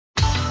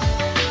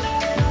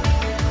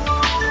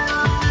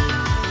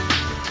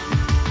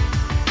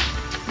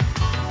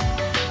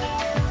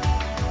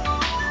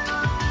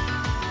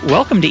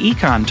Welcome to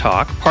Econ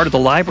Talk, part of the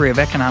Library of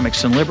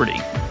Economics and Liberty.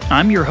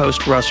 I'm your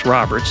host, Russ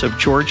Roberts of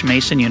George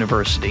Mason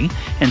University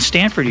and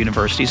Stanford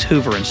University's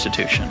Hoover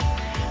Institution.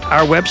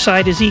 Our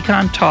website is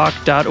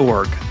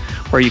econtalk.org,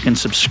 where you can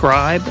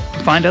subscribe,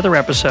 find other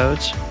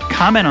episodes,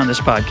 comment on this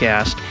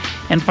podcast,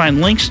 and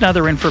find links and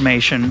other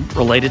information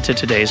related to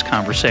today's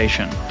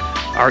conversation.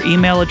 Our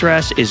email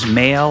address is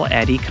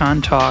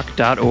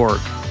mail@econtalk.org.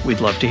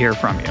 We'd love to hear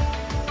from you.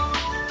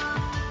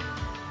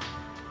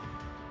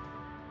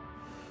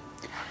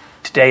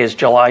 Today is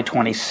July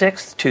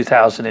 26th,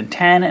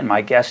 2010, and my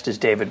guest is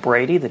David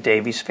Brady, the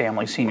Davies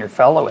Family Senior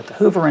Fellow at the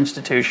Hoover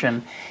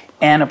Institution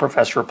and a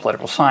professor of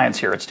political science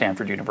here at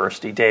Stanford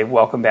University. Dave,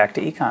 welcome back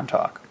to Econ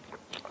Talk.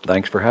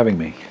 Thanks for having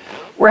me.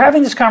 We're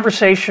having this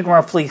conversation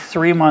roughly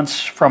 3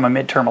 months from a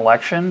midterm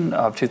election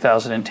of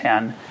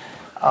 2010.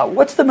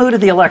 What's the mood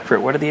of the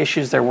electorate? What are the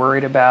issues they're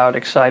worried about,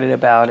 excited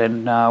about,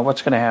 and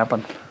what's going to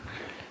happen?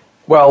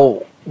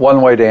 Well,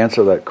 one way to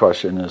answer that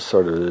question is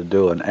sort of to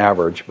do an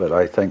average, but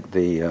I think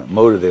the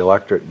mood of the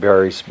electorate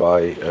varies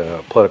by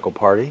political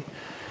party.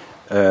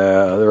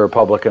 The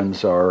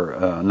Republicans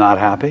are not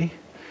happy.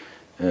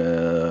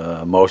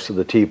 Most of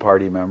the Tea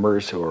Party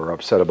members who are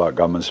upset about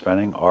government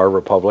spending are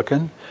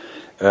Republican.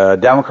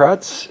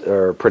 Democrats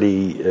are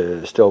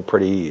still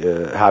pretty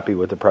happy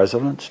with the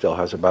president, still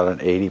has about an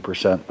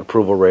 80%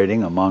 approval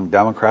rating among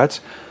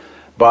Democrats.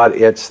 But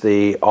it's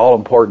the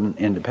all-important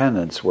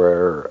independents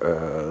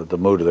where the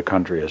mood of the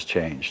country has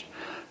changed.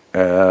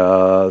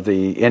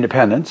 The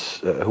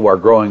independents, who are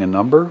growing in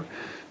number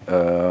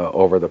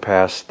over the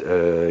past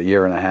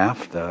year and a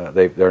half,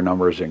 their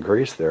numbers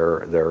increased.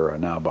 They're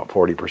now about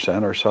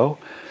 40% or so.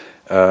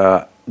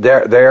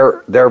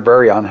 They're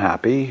very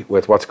unhappy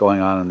with what's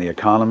going on in the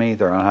economy.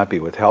 They're unhappy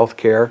with health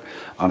care,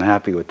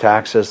 unhappy with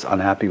taxes,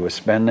 unhappy with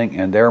spending,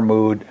 and their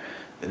mood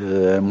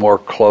more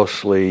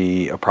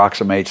closely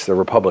approximates the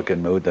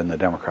Republican mood than the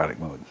Democratic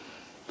mood.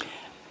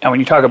 And when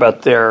you talk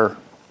about their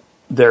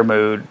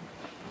mood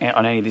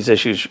on any of these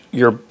issues,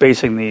 you're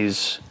basing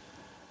these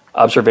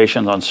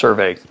observations on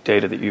survey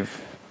data that you've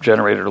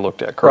generated or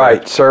looked at,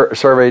 correct? Right,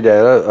 survey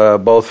data,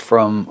 both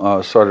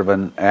from sort of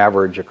an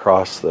average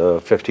across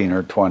the 15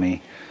 or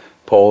 20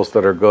 polls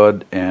that are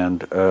good,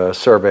 and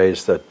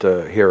surveys that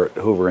here at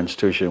Hoover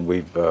Institution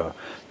we've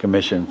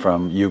commissioned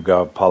from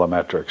YouGov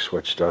Polymetrics,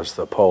 which does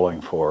the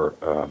polling for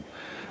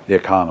The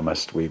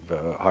Economist. We've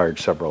hired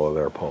several of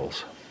their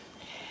polls.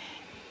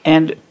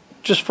 And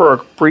just for a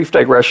brief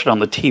digression on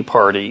the Tea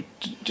Party,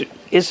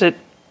 is it,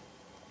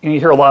 you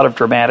hear a lot of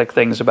dramatic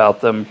things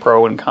about them,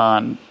 pro and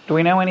con. Do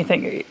we know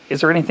anything, is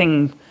there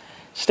anything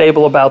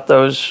stable about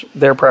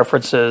their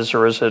preferences,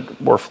 or is it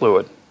more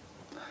fluid?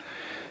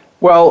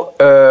 Well,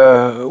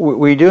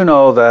 we do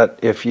know that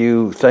if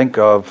you think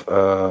of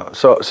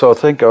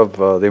think of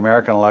the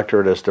American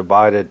electorate as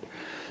divided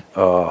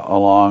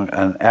along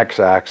an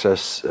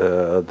x-axis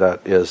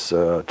that is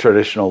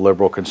traditional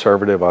liberal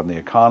conservative on the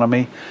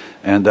economy,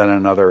 and then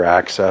another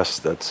axis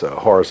that's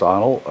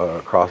horizontal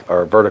or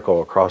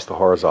vertical across the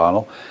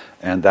horizontal,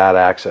 and that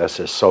axis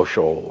is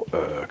social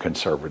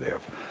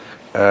conservative.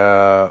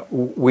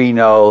 We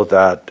know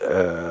that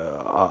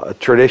a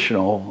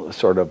traditional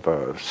sort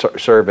of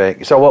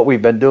survey. So what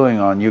we've been doing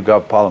on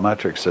YouGov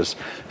Polymetrics is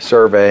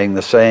surveying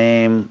the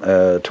same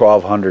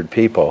 1,200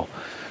 people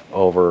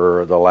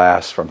over the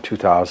last from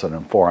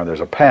 2004, and there's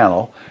a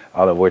panel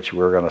out of which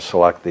we're going to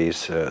select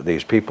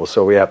these people.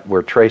 So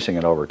we're tracing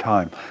it over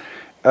time.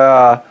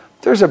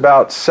 There's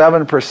about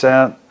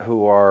 7%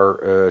 who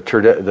are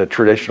the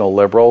traditional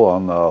liberal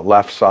on the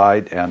left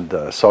side and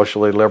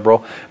socially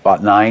liberal,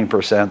 about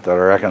 9% that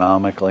are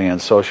economically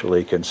and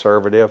socially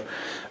conservative,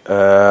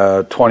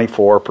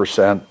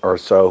 24% or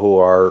so who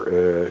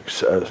are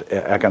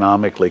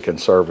economically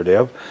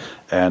conservative.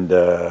 And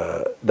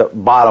the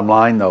bottom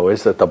line, though,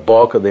 is that the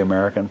bulk of the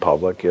American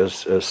public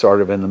is sort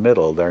of in the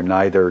middle. They're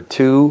neither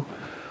too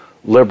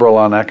liberal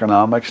on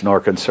economics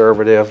nor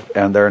conservative,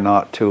 and they're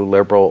not too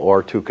liberal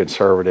or too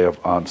conservative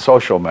on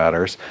social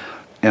matters,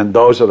 and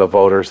those are the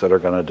voters that are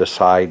going to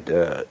decide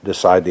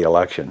the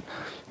election.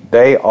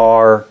 They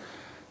are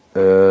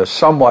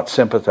somewhat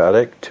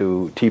sympathetic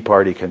to Tea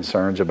Party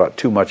concerns about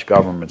too much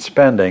government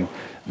spending,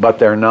 but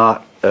they're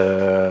not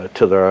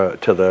to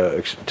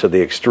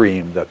the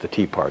extreme that the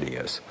Tea Party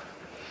is.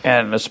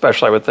 And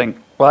especially, I would think,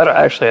 well,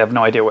 I actually have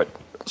no idea what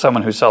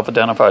someone who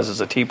self-identifies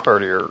as a Tea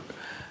Party or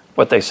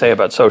what they say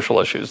about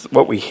social issues.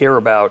 What we hear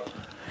about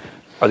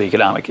are the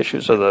economic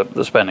issues or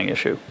the spending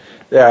issue.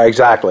 Yeah,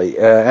 exactly.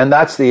 And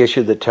that's the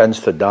issue that tends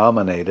to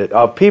dominate it.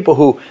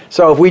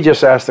 So if we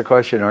just ask the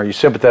question, are you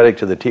sympathetic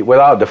to the Tea,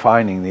 without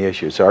defining the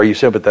issue, so are you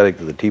sympathetic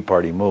to the Tea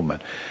Party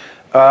movement?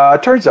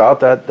 It turns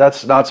out that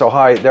that's not so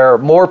high. There are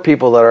more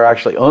people that are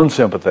actually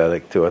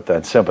unsympathetic to it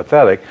than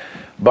sympathetic,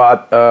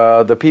 but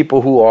the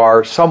people who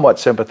are somewhat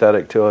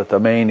sympathetic to it, the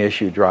main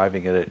issue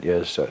driving it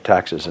is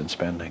taxes and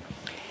spending.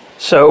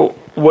 So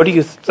what do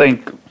you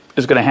think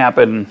is going to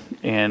happen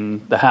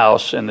in the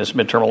House in this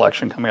midterm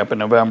election coming up in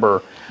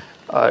November?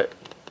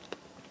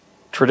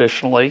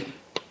 Traditionally,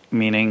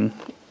 meaning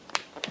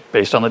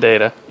based on the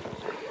data,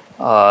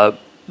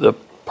 the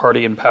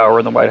party in power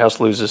in the White House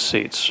loses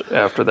seats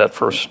after that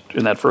first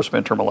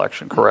midterm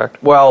election,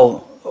 correct?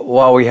 Well,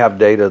 while we have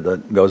data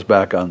that goes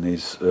back on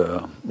these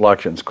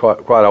elections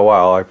quite a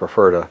while, I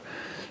prefer to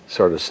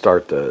sort of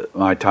start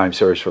my time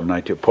series from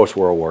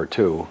post-World War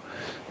II,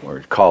 or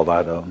call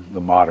that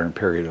the modern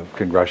period of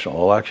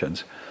congressional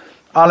elections.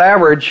 On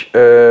average,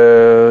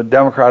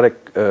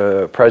 Democratic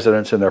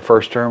presidents in their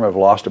first term have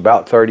lost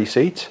about 30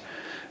 seats.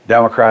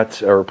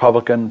 Democrats or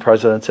Republican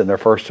presidents in their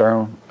first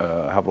term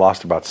have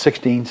lost about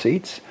 16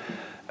 seats.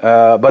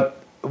 But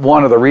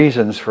one of the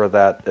reasons for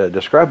that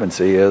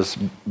discrepancy is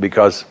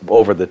because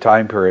over the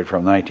time period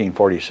from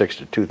 1946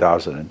 to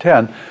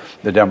 2010,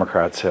 the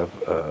Democrats have,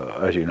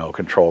 as you know,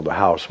 controlled the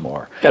House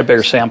more. Got a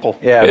bigger sample.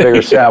 Yeah,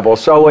 bigger sample.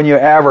 So when you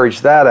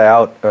average that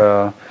out,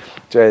 the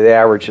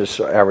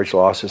average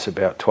loss is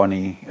about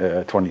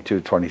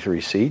 22,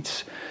 23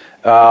 seats.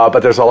 But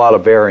there's a lot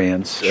of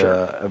variance,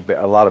 Sure.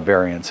 a lot of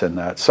variance in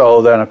that.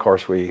 So then, of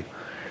course, we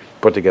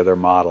put together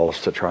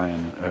models to try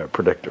and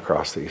predict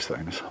across these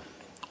things.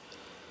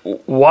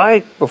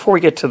 Why, before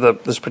we get to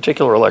this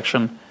particular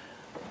election,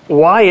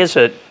 why is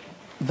it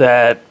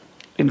that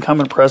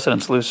incumbent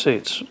presidents lose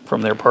seats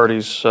from their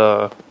party's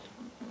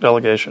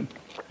delegation?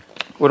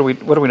 What do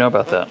we know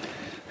about that?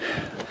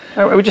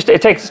 We take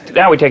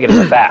it as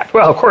a fact.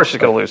 Well, of course, he's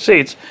going to lose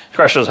seats. The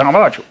question is how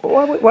much.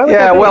 Why would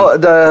that be? Well,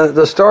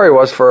 the story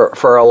was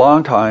for a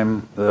long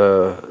time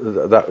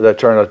that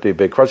turned out to be a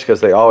big question because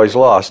they always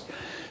lost.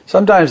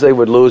 Sometimes they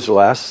would lose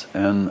less,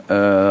 and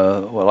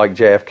like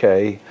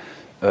JFK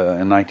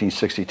in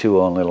 1962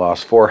 only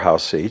lost 4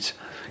 House seats.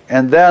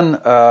 And then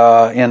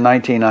in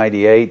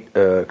 1998,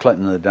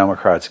 Clinton and the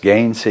Democrats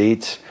gained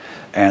seats.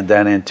 And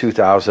then in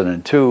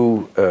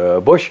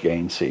 2002, Bush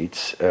gained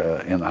seats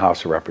in the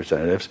House of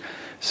Representatives.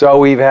 So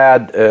we've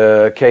had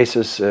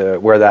cases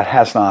where that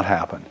has not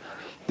happened.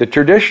 The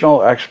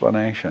traditional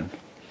explanation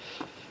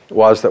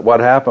was that what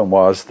happened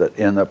was that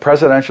in the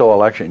presidential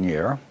election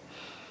year,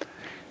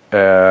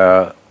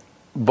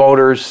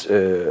 voters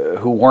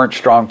who weren't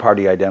strong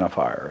party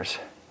identifiers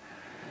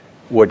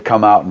would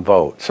come out and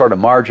vote. Sort of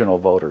marginal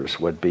voters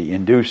would be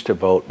induced to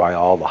vote by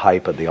all the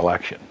hype of the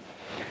election.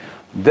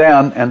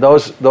 Then, and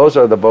those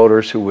are the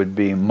voters who would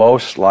be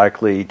most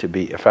likely to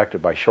be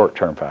affected by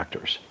short-term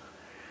factors.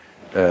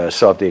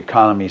 So if the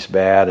economy's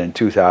bad in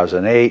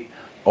 2008,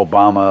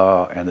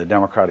 Obama and the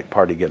Democratic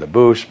Party get a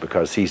boost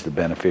because he's the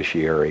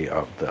beneficiary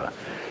of the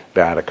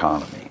bad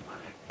economy.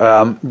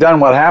 Then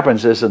what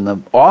happens is in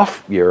the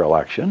off-year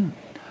election,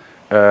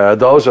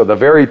 those are the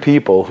very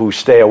people who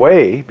stay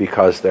away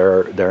because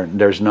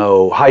there's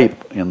no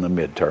hype in the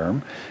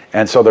midterm.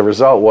 And so the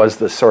result was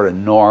the sort of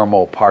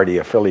normal party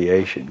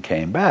affiliation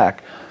came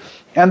back.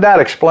 And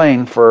that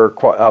explained for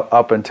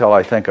up until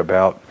I think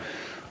about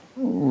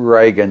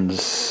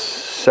Reagan's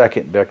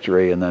second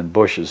victory and then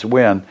Bush's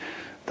win,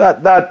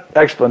 that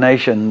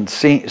explanation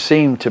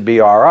seemed to be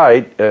all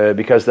right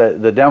because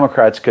the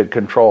Democrats could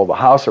control the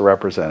House of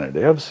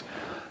Representatives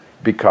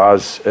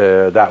because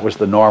that was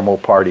the normal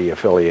party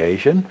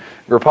affiliation.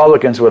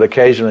 Republicans would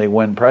occasionally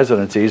win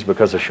presidencies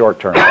because of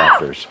short-term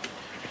factors.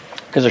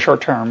 Because of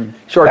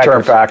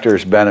short-term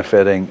factors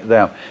benefiting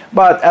them.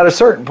 But at a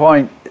certain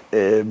point,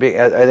 I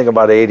think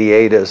about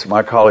 88, as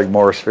my colleague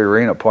Morris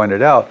Fiorina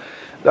pointed out,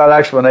 that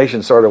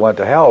explanation sort of went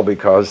to hell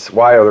because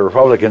why are the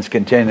Republicans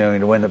continuing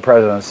to win the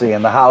presidency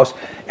in the House?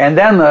 And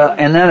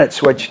then it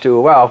switched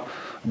to, well,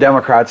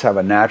 Democrats have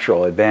a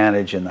natural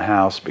advantage in the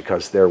House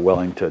because they're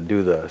willing to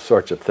do the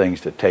sorts of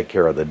things to take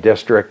care of the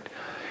district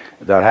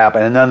that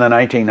happened. And then the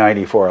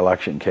 1994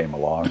 election came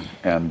along,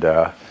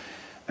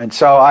 and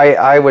so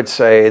I would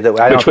say that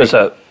which was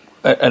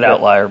an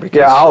outlier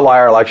because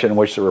outlier election in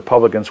which the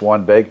Republicans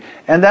won big,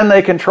 and then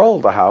they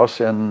controlled the House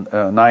in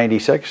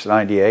 96,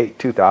 98,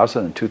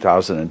 2000, and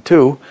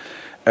 2002,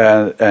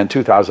 and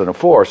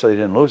 2004. So they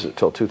didn't lose it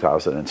till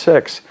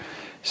 2006.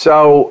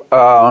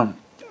 So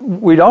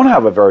we don't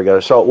have a very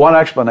good. So one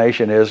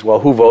explanation is, well,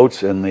 who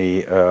votes in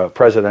the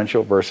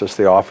presidential versus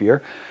the off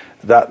year?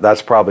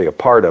 That's probably a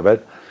part of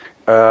it.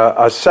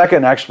 A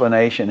second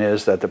explanation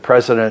is that the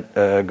president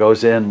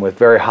goes in with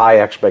very high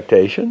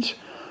expectations,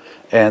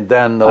 and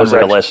then those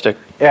unrealistic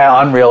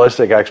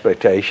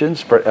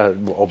expectations.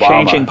 Obama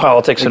changing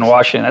politics in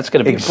Washington. That's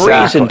going to be a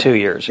breeze in 2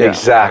 years. Yeah.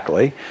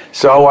 Exactly.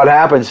 So what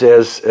happens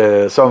is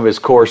some of his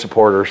core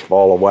supporters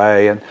fall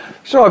away, and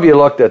so if you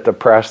looked at the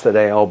press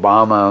today,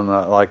 Obama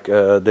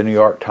and the New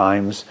York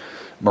Times,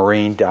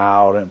 Maureen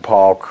Dowd and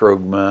Paul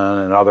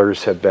Krugman and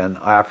others have been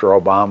after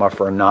Obama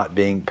for not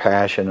being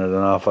passionate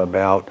enough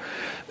about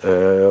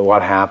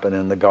what happened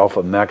in the Gulf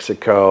of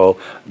Mexico.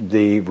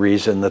 The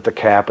reason that the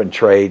cap and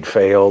trade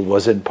failed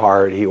was in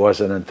part he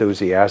wasn't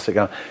enthusiastic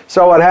enough.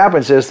 So what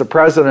happens is the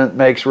president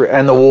makes,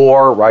 and the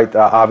war, right,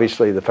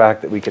 obviously the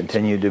fact that we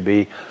continue to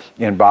be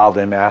involved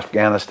in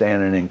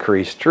Afghanistan and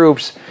increased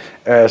troops.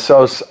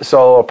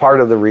 So a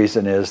part of the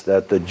reason is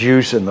that the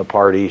juice in the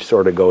party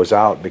sort of goes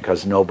out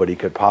because nobody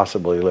could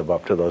possibly live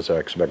up to those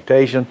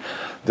expectations.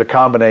 The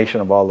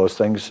combination of all those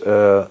things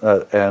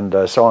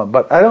and so on.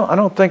 But I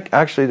don't think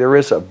actually there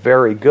is a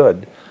very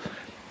good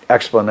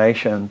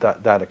explanation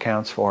that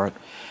accounts for it.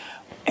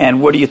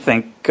 And what do you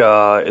think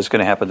is going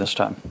to happen this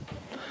time?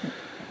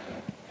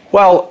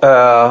 Well,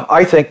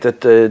 I think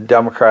that the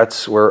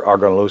Democrats are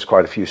going to lose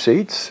quite a few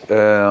seats.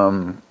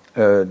 So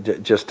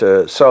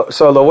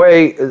the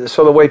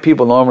way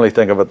people normally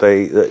think of it,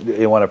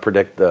 they want to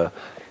predict the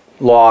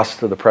loss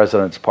to the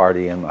president's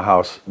party in the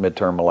House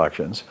midterm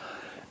elections.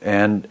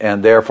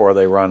 And therefore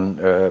they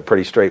run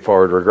pretty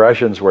straightforward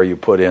regressions where you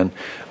put in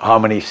how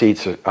many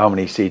seats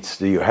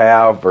do you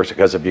have versus,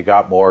 because if you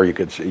got more you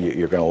could have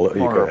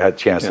a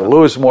chance to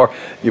lose more.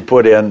 You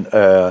put in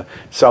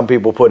some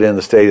people put in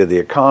the state of the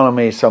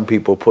economy, some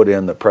people put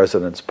in the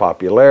president's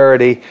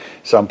popularity,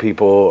 some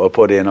people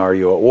put in are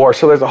you at war.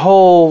 So there's a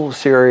whole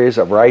series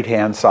of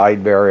right-hand side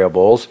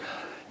variables.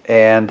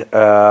 And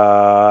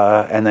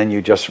then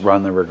you just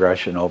run the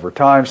regression over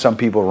time. Some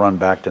people run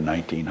back to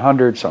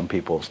 1900. Some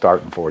people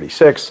start in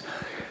 46.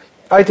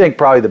 I think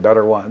probably the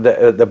better one,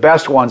 the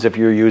best ones, if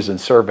you're using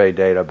survey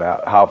data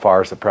about how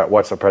far is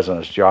what's the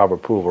president's job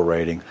approval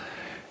rating,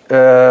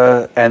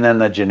 and then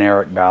the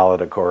generic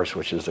ballot, of course,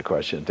 which is the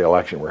question. If the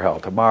election were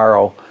held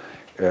tomorrow,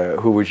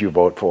 who would you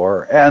vote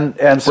for?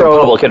 And so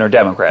Republican or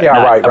Democrat? Yeah,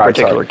 not right. A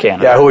particular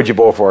candidate. Yeah, who would you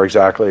vote for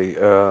exactly?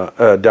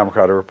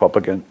 Democrat or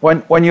Republican?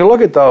 When you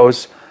look at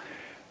those.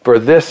 For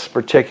this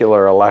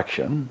particular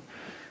election,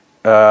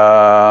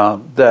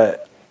 the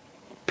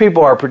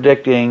people are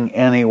predicting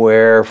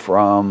anywhere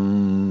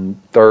from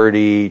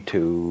 30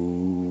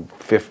 to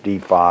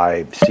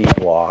 55 seat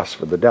loss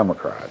for the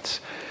Democrats.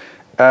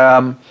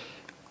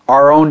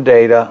 Our own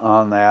data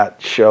on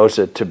that shows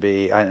it to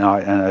be,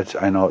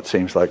 I know it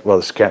seems like, well,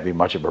 this can't be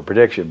much of a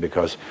prediction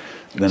because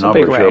the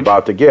numbers you're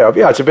about to give.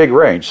 Yeah, it's a big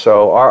range.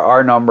 So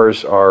our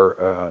numbers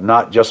are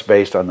not just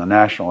based on the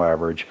national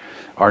average.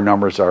 Our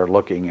numbers are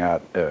looking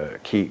at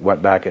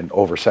went back and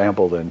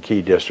oversampled in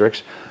key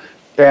districts.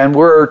 And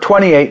we're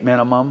 28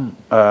 minimum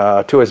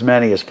to as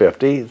many as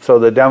 50. So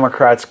the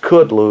Democrats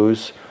could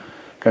lose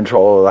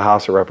control of the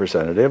House of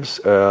Representatives.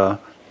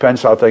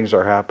 Depends how things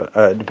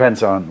are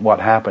depends on what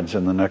happens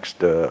in the next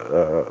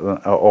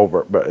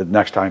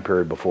time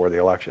period before the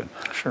election.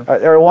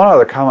 Sure. One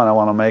other comment I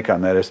want to make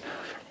on that is,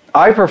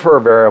 I prefer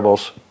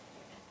variables.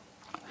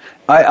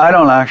 I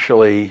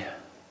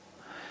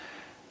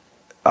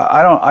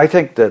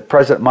think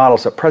that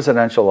models of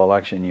presidential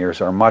election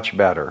years are much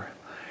better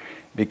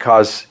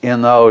because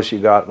in those you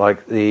got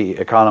like the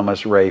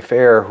economist Ray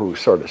Fair, who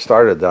sort of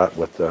started that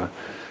with a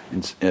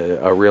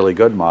really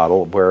good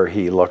model where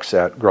he looks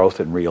at growth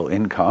in real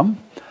income.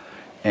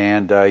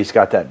 And he's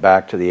got that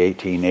back to the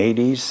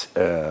 1880s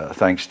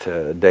thanks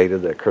to data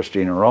that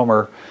Christina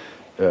Romer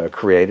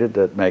created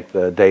that make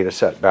the data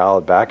set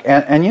valid back.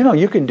 And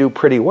you can do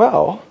pretty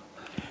well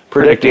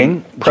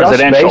predicting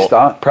presidential. Just based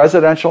on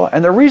presidential.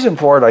 And the reason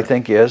for it, I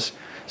think, is,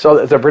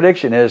 so the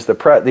prediction is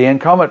the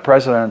incumbent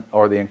president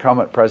or the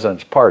incumbent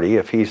president's party,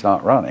 if he's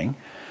not running,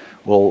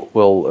 will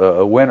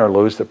win or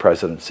lose the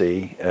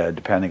presidency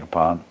depending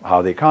upon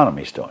how the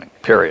economy's doing.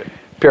 Period.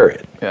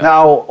 Yeah.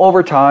 Now,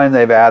 over time,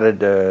 they've added,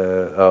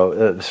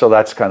 so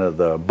that's kind of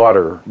the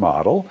butter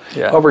model.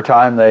 Yeah. Over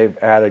time, they've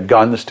added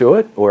guns to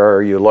it,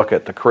 where you look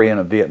at the Korean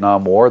and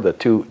Vietnam War. The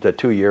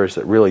two years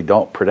that really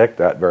don't predict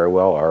that very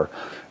well are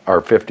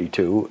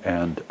 52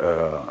 and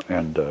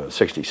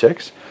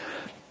 66.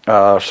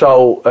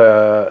 So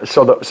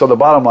the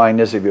bottom line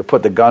is, if you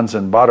put the guns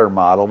and butter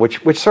model,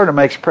 which sort of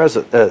makes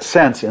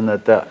sense in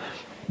that the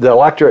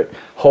electorate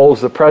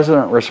holds the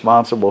president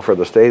responsible for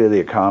the state of the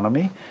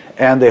economy,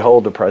 and they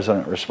hold the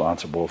president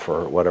responsible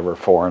for whatever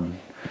foreign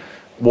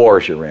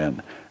wars you're in.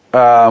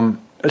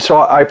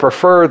 So I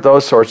prefer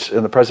those sorts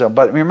in the president.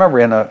 But remember,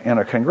 in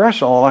a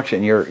congressional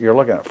election, you're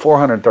looking at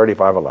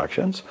 435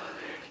 elections.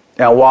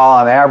 Now, while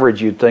on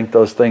average you'd think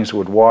those things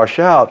would wash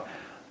out,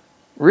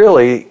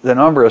 really the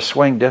number of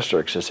swing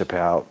districts is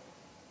about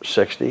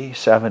 60,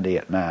 70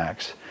 at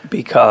max.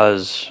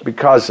 Because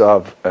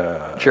of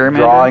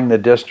drawing the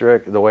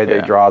district, the way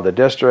they draw the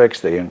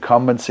districts, the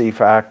incumbency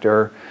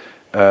factor.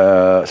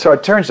 So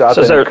it turns out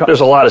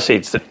there's a lot of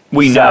seats that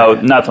we know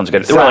nothing's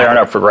going to. They really aren't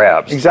up for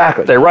grabs.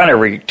 Exactly. They run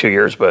every 2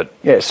 years, but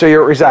So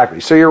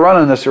you're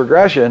running this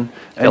regression,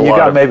 and you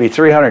got maybe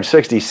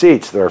 360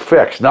 seats that are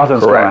fixed.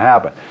 Nothing's going to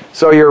happen.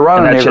 So you're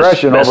running the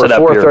regression over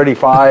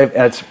 435,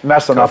 and it's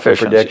messing up the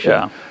prediction.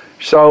 Yeah.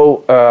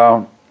 So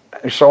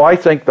I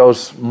think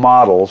those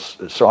models.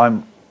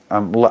 So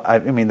I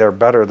mean, they're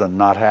better than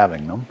not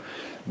having them.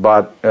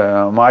 But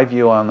my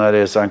view on that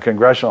is, on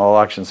congressional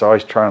elections, I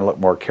always try and look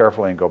more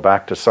carefully and go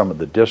back to some of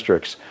the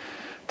districts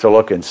to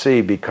look and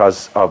see,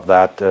 because of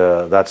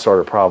that sort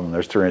of problem.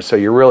 There's three, so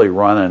you're really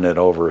running it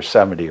over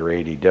 70 or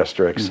 80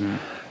 districts,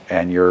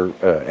 and you're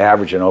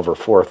averaging over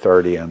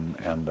 430,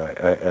 and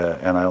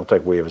I don't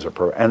think we have as a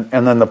pro. And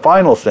then the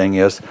final thing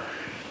is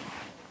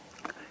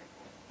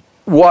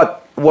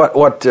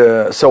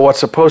so what's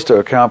supposed to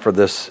account for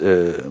this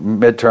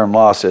midterm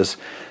loss is,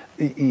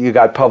 you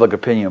got public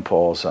opinion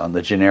polls on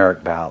the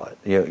generic ballot.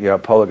 You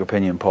have public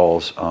opinion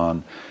polls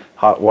on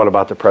what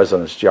about the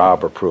president's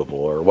job approval,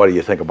 or what do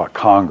you think about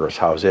Congress?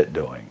 How's it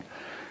doing?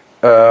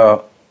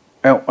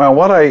 And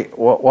what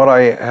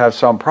I have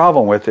some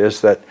problem with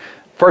is that,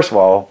 first of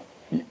all,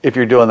 if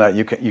you're doing that,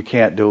 you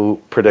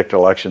can't predict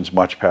elections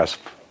much past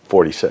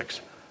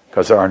 46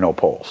 because there are no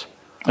polls.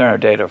 There are no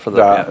data for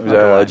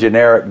the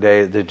generic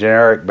data. The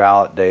generic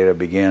ballot data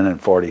begin in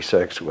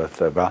 46 with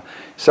the ballot.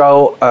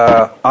 So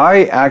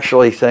I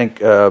actually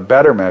think a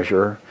better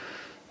measure,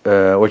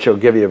 which will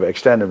give you an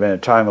extended amount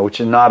of time,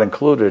 which is not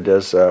included,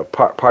 is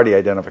party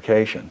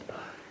identification.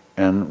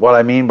 And what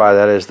I mean by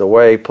that is the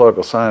way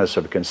political scientists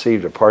have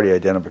conceived of party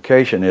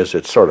identification is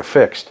it's sort of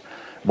fixed.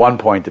 One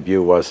point of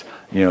view was,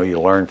 you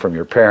learn from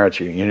your parents.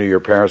 You knew your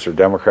parents were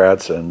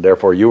Democrats, and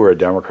therefore you were a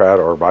Democrat,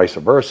 or vice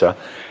versa.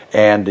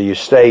 And you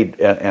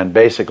stayed, and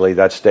basically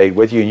that stayed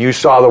with you, and you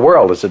saw the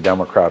world as a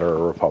Democrat or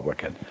a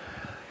Republican.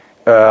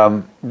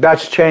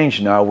 That's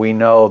changed now. We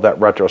know that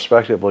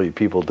retrospectively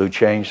people do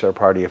change their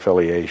party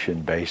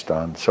affiliation based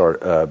on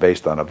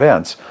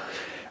events.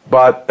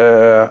 But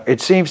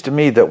it seems to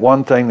me that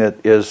one thing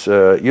that is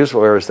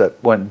useful here is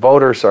that when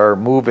voters are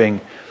moving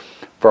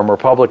from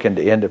Republican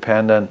to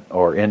Independent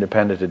or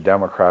Independent to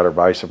Democrat or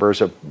vice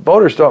versa,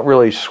 voters don't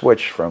really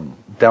switch from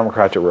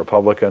Democrat to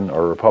Republican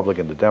or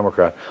Republican to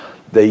Democrat.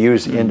 They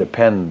use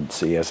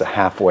independency as a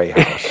halfway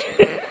house.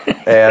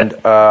 And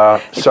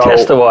so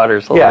test the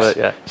waters a little bit,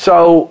 yeah.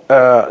 So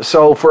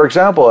for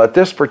example, at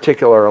this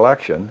particular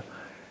election,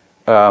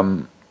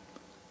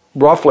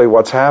 roughly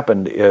what's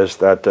happened is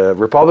that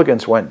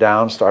Republicans went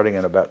down starting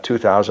in about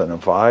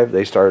 2005.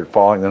 They started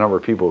falling, the number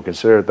of people who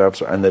considered that,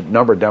 and the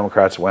number of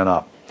Democrats went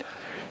up.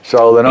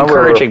 So the number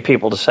encouraging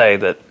people to say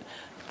that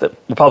the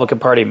Republican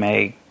Party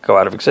may go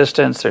out of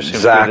existence. There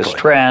seems to be this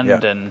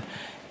trend, and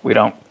we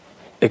don't.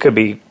 It could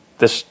be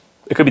this.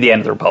 It could be the end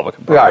of the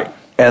Republican Party. Right.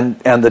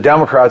 And the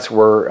Democrats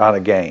were on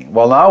a gain.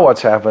 Well, now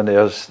what's happened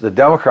is the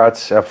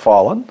Democrats have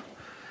fallen,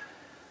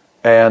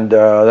 and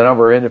the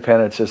number of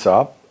independents is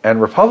up,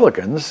 and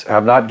Republicans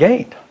have not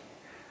gained.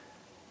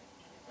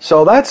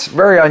 So that's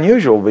very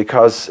unusual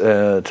because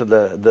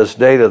this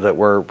data that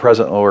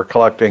we're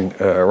collecting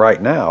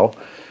right now,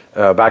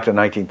 back to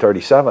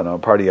 1937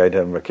 on party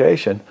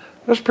identification,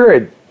 this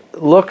period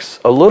looks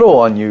a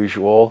little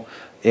unusual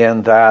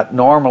in that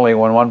normally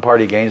when one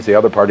party gains, the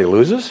other party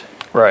loses.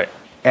 Right.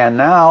 And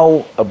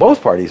now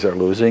both parties are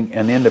losing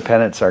and the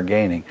independents are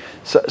gaining.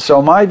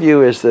 So my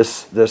view is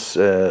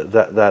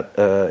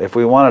that if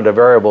we wanted a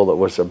variable that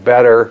was a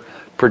better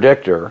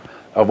predictor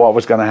of what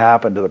was going to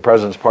happen to the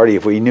president's party,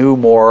 if we knew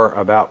more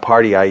about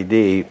party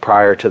ID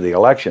prior to the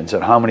elections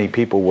and how many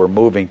people were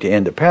moving to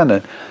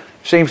independent,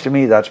 seems to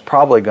me that's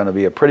probably going to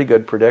be a pretty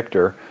good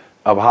predictor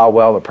of how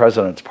well the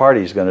president's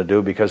party is going to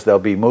do, because they'll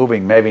be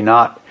moving, maybe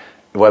not,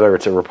 whether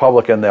it's a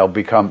Republican, they'll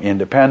become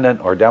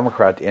independent, or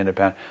Democrat to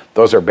independent.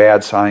 Those are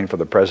bad signs for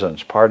the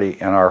president's party,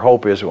 and our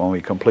hope is when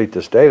we complete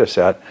this data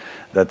set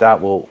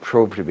that will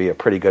prove to be a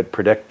pretty good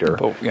predictor,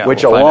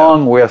 which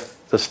along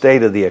with the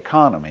state of the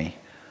economy,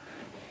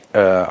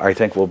 I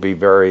think will be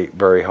very,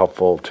 very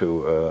helpful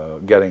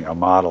to getting a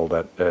model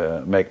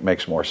that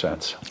makes more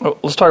sense. Well,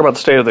 let's talk about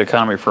the state of the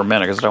economy for a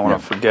minute, because I don't want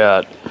to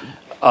forget.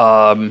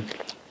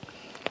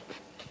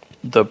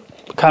 The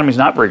economy's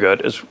not very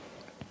good.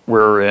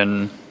 We're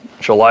in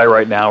July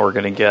right now. We're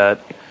going to get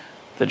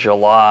the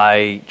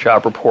July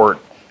job report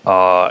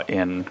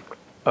in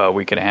a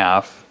week and a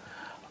half.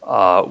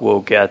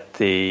 We'll get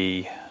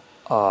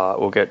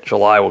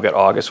July. We'll get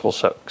August.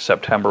 We'll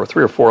September.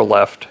 3 or 4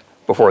 left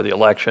before the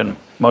election.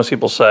 Most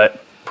people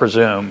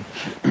presume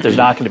there's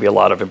not going to be a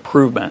lot of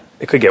improvement.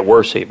 It could get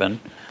worse even,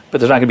 but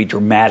there's not going to be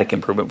dramatic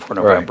improvement before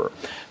November.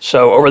 Right.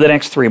 So over the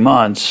next 3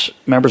 months,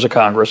 members of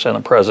Congress and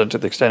the president, to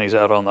the extent he's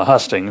out on the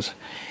hustings,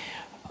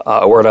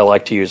 a word I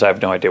like to use, I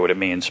have no idea what it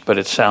means, but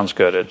it sounds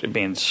good. It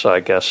means, I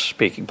guess,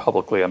 speaking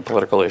publicly on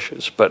political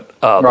issues. But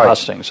the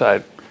hustings, I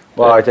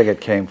think it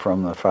came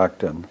from the fact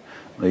that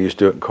they used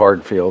to do it in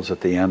cornfields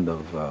at the end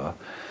of the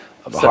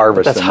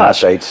harvest, and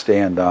husk. They'd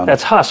stand on.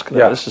 That's husk, though.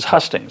 Yeah. This is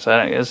hustings,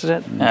 isn't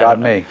it? Got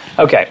me.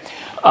 Okay.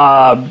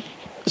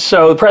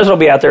 So the president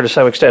will be out there to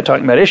some extent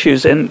talking about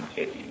issues, and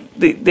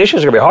the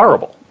issues are going to be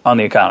horrible on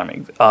the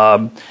economy.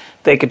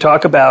 They could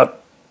talk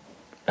about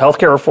health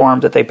care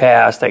reform that they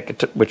passed,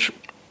 which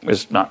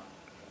is not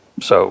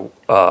so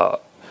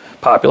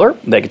popular.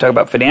 They could talk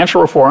about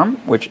financial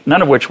reform,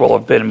 none of which will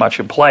have been much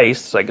in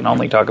place. So they can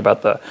only talk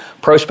about the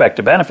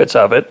prospective benefits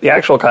of it. The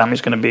actual economy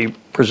is going to be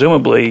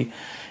presumably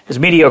as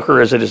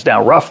mediocre as it is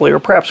now, roughly, or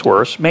perhaps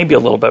worse, maybe a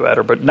little bit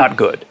better, but not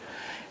good.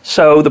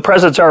 So the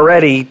president's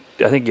already,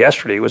 I think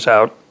yesterday, was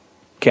out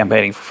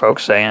campaigning for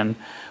folks saying,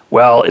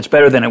 well, it's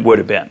better than it would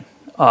have been.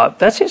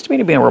 That seems to me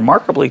to be a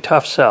remarkably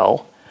tough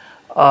sell.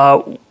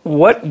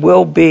 What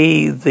will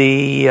be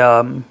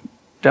the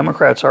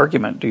Democrats'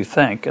 argument, do you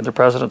think, and the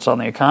president's on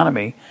the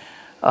economy,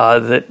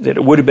 that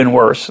it would have been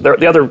worse?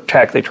 The other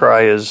tack they've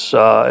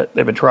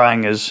been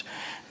trying is,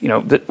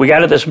 we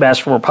got into this mess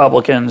from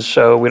Republicans,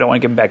 so we don't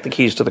want to give them back the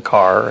keys to the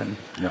car. And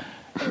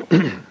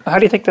how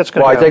do you think that's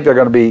going to go? Well, I think they're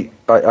going to be,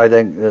 I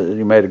think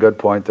you made a good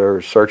point.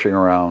 They're searching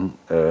around.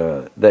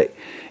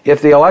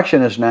 If the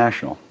election is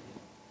national,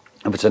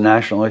 if it's a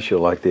national issue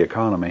like the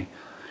economy,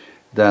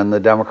 then the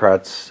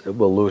Democrats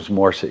will lose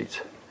more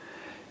seats.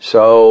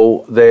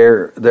 So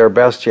their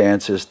best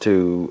chance is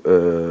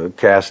to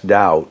cast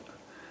doubt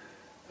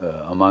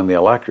among the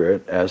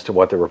electorate as to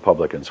what the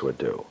Republicans would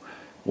do.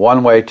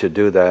 One way to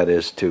do that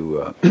is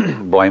to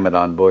blame it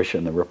on Bush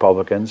and the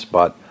Republicans,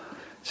 but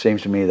it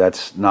seems to me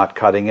that's not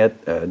cutting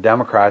it.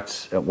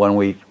 Democrats, when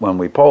we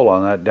poll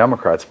on that,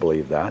 Democrats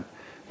believe that,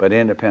 but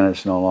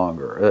independents no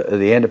longer.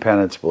 The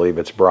independents believe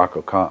it's Barack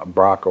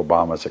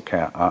Obama's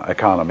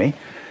economy,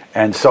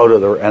 and so do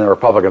the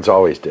Republicans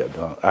always did.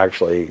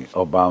 Actually,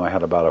 Obama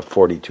had about a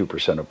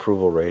 42%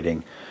 approval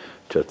rating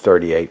to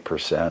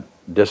 38%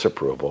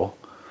 disapproval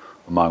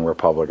among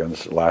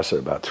Republicans. It lasted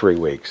about 3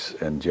 weeks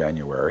in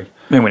January.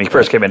 I mean, when he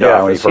first came into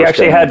office, he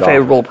actually had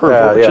favorable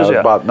approval.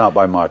 About, not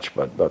by much,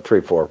 but about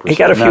 3-4%. He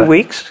got a few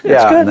weeks.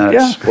 That's good. And then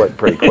it split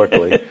pretty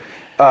quickly.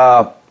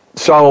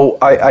 So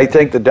I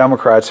think the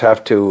Democrats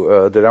have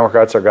to. The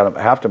Democrats are going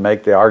to have to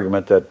make the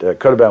argument that it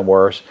could have been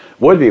worse,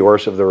 would be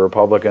worse if the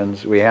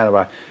Republicans we had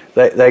about.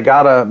 They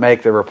got to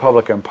make the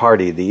Republican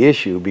Party the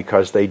issue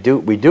because we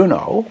do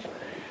know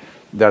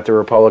that the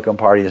Republican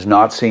Party is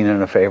not seen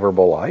in a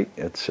favorable light.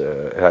 It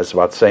has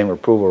about the same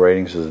approval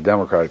ratings as the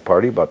Democratic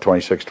Party, about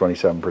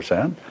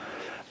 26-27%.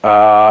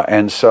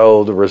 And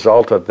so the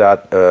result of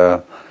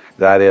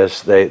that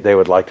is they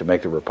would like to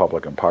make the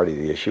Republican Party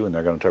the issue, and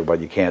they're going to talk about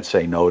you can't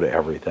say no to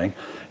everything.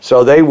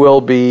 So they will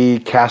be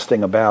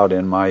casting about,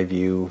 in my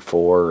view,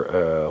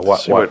 for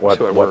what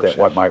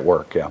might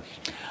work. Yeah.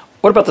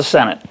 What about the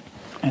Senate?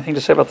 Anything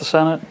to say about the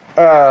Senate?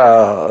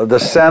 The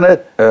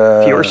Senate.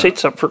 Fewer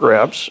seats up for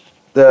grabs.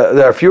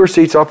 There are fewer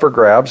seats up for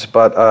grabs,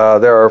 but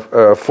there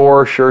are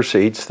 4 sure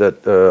seats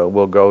that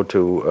will go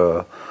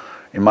to,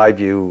 in my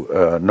view,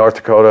 North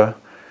Dakota,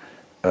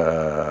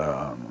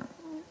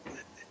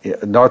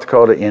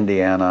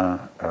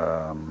 Indiana,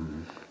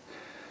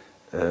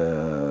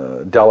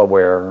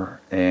 Delaware,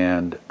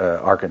 and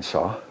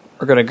Arkansas.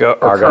 Are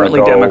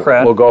currently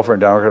Democrat. We'll go for a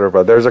Democrat,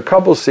 but there's a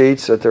couple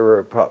seats that the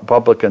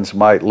Republicans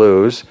might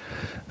lose.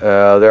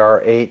 There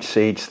are 8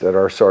 seats that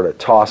are sort of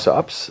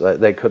toss-ups.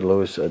 They could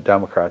lose.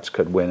 Democrats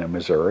could win in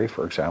Missouri,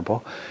 for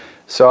example.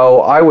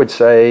 So I would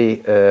say,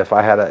 if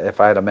I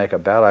had to make a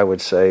bet, I would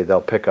say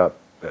they'll pick up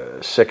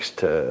 6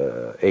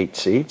 to 8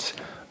 seats.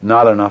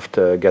 Not enough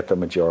to get the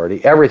majority.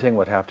 Everything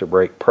would have to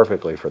break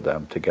perfectly for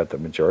them to get the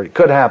majority.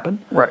 Could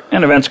happen. Right,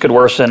 and events could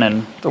worsen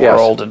in the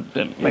world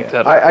and make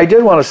that. I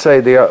did want to say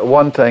the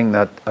one thing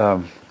that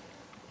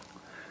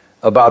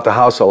about the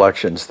House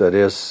elections that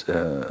is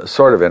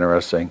sort of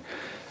interesting.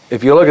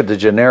 If you look at the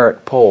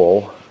generic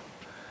poll,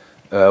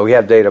 we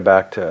have data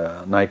back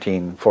to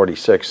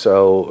 1946.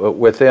 So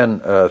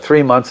within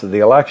 3 months of the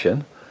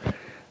election,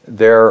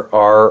 there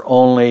are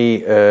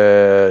only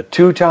 2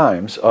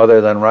 times,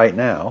 other than right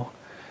now,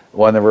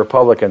 when the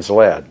Republicans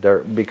led,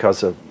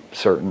 because of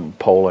certain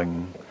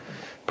polling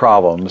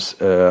problems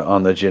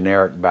on the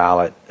generic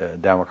ballot,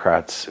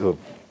 Democrats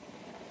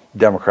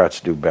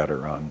do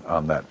better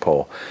on that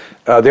poll.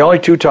 The only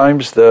two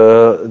times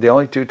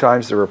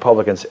the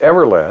Republicans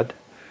ever led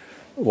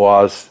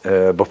was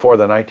before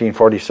the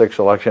 1946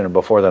 election and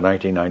before the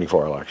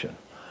 1994 election.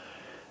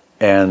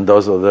 And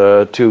those are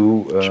the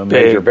 2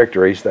 major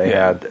victories they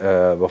had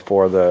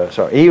before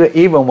so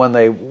even when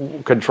they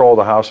controlled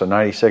the House in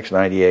 96,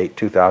 98,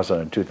 2000,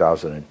 and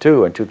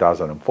 2002, and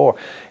 2004,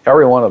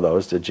 every one of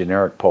those, the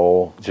generic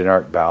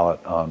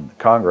ballot on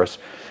Congress,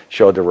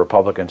 showed the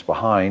Republicans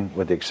behind,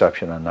 with the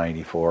exception of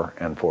 94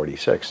 and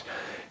 46.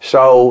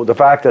 So the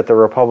fact that the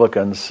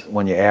Republicans,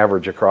 when you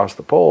average across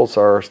the polls,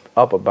 are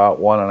up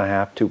about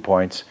 1.5, 2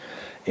 points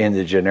in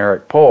the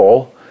generic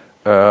poll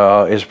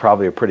is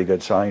probably a pretty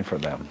good sign for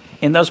them.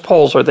 In those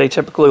polls, are they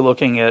typically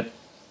looking at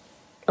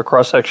a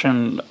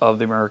cross-section of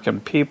the American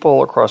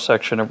people, a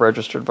cross-section of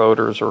registered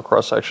voters, or a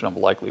cross-section of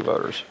likely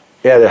voters?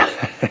 Yeah,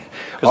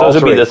 because those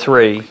would be the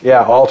 3.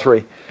 Yeah, all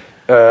 3.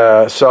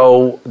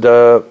 So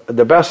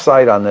the best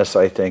site on this,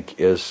 I think,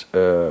 is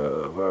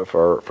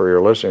for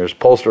your listeners,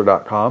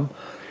 pollster.com,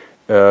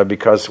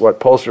 because what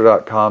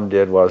pollster.com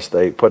did was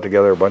they put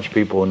together a bunch of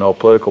people who know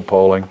political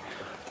polling.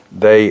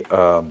 They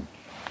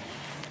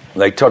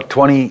took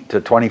 20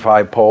 to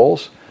 25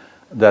 polls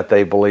that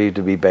they believe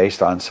to be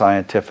based on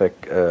scientific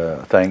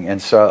thing, and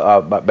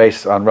so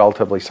based on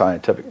relatively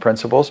scientific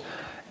principles,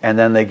 and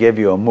then they give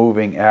you a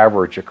moving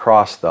average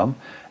across them.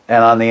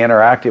 And on the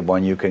interactive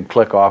one, you can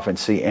click off and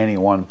see any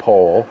one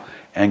poll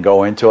and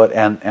go into it,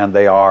 and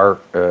they are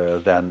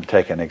then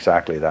taken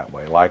exactly that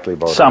way. Likely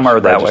voters, some are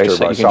that way,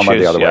 so some are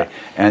the other way,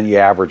 and you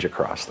average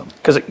across them.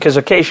 Because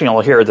occasionally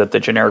you'll hear that the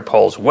generic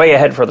poll's way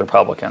ahead for the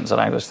Republicans, and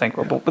I just think,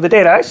 well, with the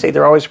data I see,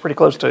 they're always pretty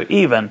close to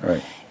even.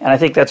 Right. And I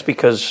think that's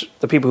because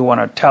the people who want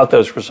to tout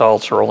those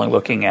results are only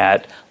looking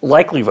at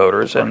likely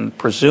voters, and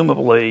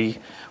presumably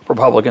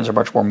Republicans are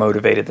much more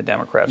motivated than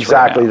Democrats.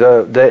 Exactly.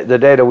 Right now. The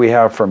data we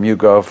have from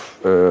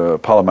YouGov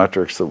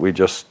Pollmetrics that we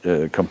just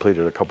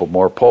completed a couple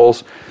more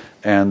polls,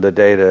 and the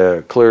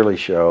data clearly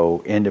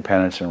show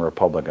independents and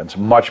Republicans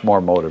much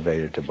more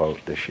motivated to vote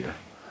this year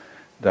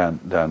than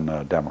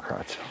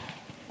Democrats.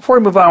 Before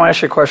we move on, I want to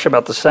ask you a question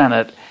about the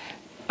Senate.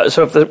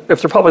 So if the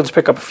Republicans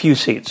pick up a few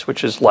seats,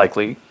 which is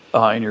likely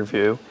in your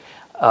view,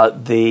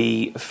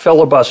 the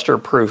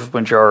filibuster-proof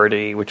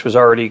majority, which was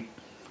already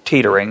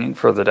teetering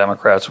for the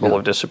Democrats, will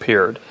have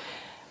disappeared.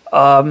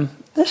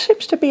 This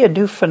seems to be a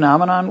new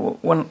phenomenon.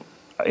 When,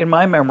 in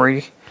my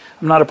memory,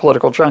 I'm not a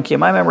political junkie. In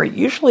my memory,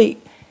 usually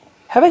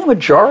having a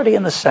majority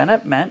in the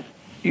Senate meant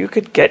you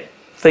could get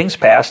things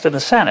passed in the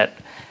Senate.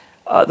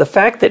 The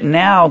fact that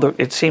now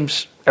it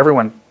seems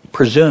everyone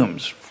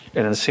presumes,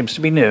 and it seems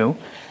to be new,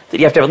 that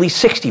you have to have at least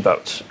 60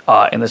 votes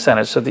in the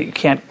Senate so that you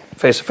can't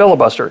face a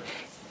filibuster.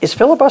 Is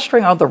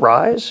filibustering on the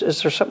rise?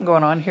 Is there something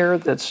going on here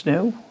that's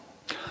new?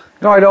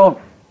 No, I don't.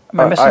 Am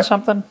I missing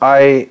something?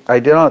 I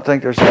do not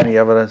think there's any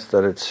evidence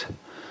that it's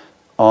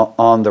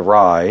on the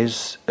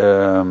rise.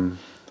 In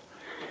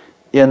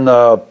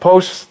the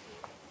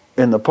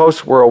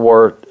post World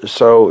War,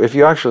 so if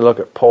you actually look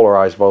at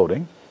polarized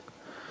voting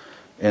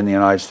in the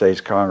United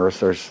States Congress,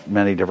 there's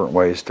many different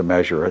ways to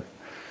measure it.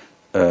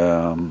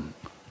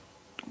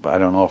 But I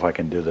don't know if I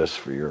can do this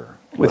for your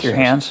with listeners. your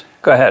hands.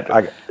 Go ahead.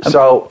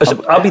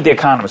 I'll be the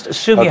economist.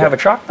 Assume you have a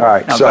chalkboard. All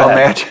right. No, so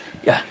imagine.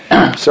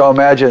 Yeah. So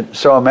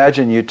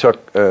imagine you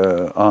took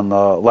on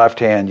the left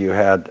hand you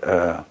had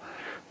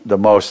the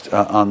most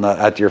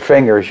at your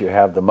fingers you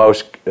have the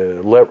most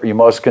your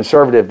most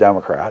conservative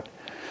Democrat,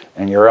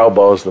 and your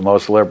elbows the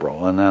most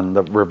liberal, and then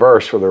the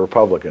reverse for the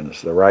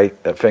Republicans. The right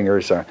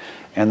fingers are,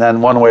 and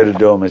then one way to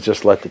do them is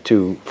just let the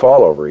two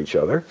fall over each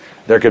other.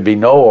 There could be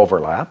no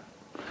overlap.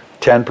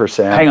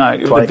 10%. Hang on,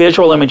 20. The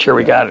visual image here,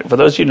 we got it. For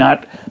those of you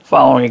not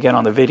following again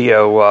on the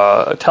video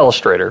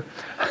telestrator,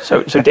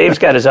 so Dave's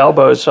got his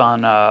elbows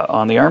on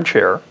the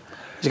armchair.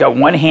 He's got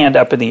one hand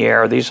up in the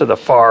air. These are the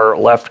far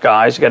left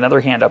guys. He's got another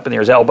hand up in the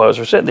air. His elbows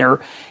are sitting there.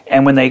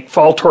 And when they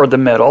fall toward the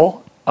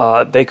middle,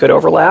 they could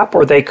overlap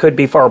or they could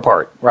be far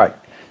apart. Right.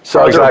 So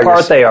farther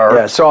apart they are.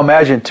 Yeah. So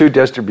imagine two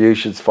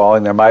distributions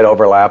falling. They might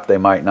overlap. They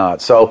might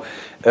not. So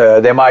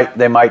they might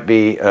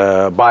be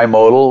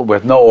bimodal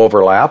with no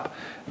overlap.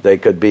 They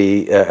could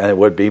be, and it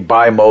would be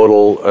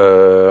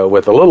bimodal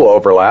with a little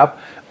overlap,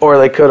 or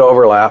they could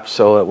overlap,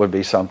 so it would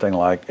be something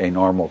like a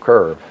normal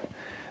curve.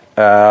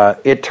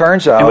 It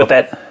turns out... And with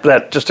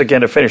that just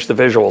again to finish the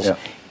visuals,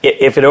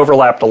 if it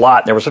overlapped a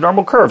lot, there was a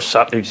normal curve.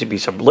 So there would be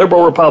some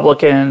liberal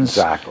Republicans,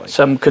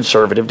 some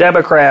conservative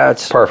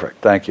Democrats.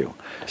 Perfect, thank you.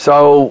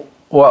 So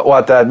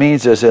what that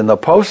means is in the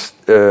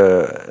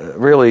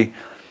really,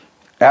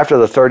 after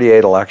the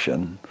 1938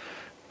 election,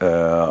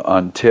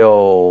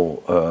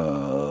 until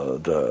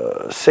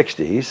the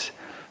 60s,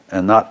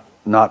 and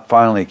not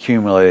finally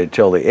accumulated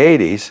until the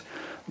 80s,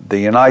 the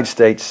United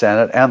States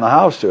Senate and the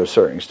House, to a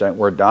certain extent,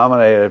 were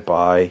dominated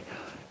by,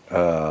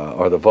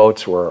 or the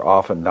votes were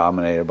often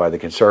dominated by the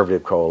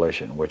conservative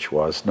coalition, which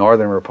was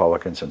Northern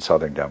Republicans and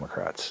Southern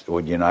Democrats who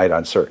would unite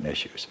on certain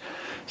issues.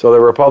 So the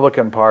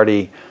Republican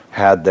Party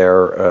had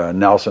their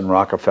Nelson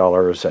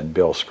Rockefellers and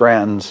Bill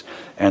Scrantons,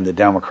 and the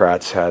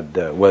Democrats had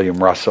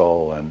William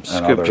Russell and others,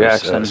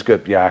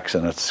 Scoop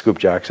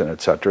Jackson,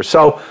 etc.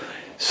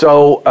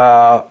 So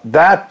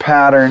that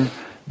pattern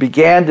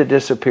began to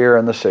disappear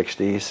in the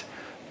 60s,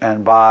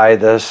 and by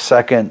the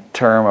second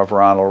term of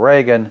Ronald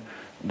Reagan,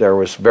 there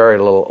was very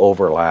little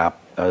overlap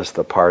as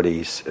the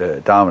parties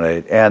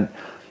dominated. And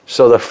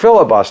so the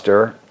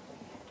filibuster,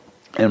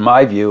 in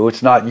my view,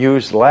 it's not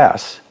used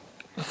less.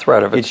 The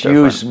threat of it's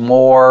used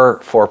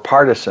more for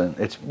partisan.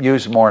 It's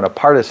used more in a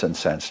partisan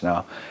sense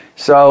now.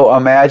 So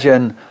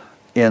imagine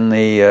in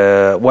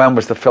the when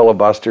was the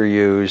filibuster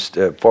used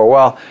for?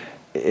 Well,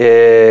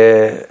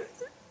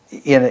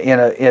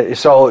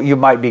 so you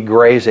might be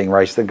grazing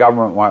rights. The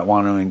government might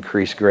want to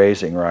increase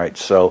grazing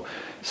rights. So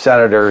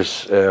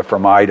senators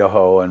from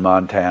Idaho and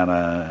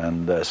Montana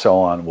and so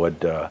on would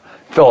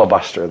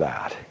filibuster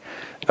that.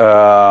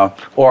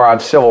 Or on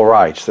civil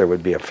rights, there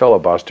would be a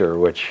filibuster,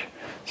 which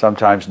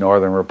sometimes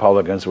Northern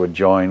Republicans would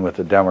join with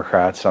the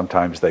Democrats,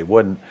 sometimes they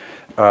wouldn't.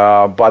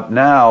 But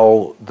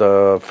now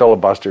the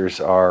filibusters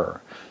are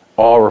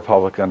all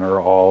Republican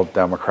or all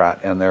Democrat,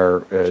 and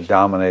they're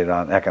dominated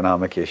on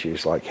economic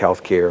issues like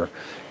health care,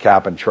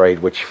 cap and trade,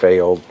 which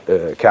failed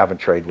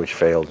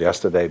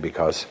yesterday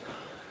because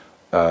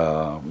there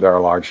are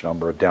a large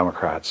number of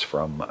Democrats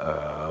from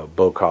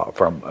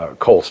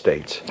coal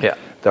states that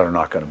are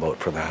not going to vote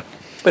for that.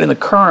 But in the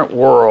current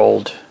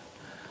world,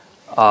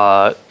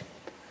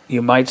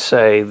 you might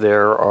say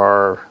there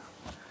are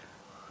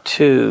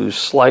two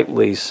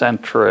slightly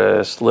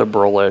centrist,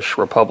 liberalish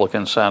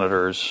Republican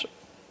senators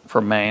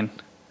from Maine.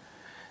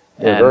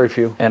 Very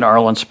few. And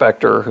Arlen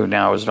Specter, who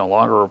now is no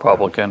longer a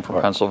Republican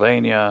from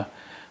Pennsylvania.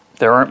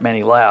 There aren't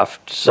many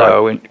left.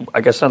 So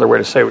I guess another way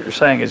to say what you're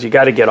saying is you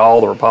got to get all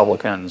the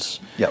Republicans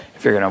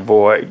if you're going to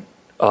avoid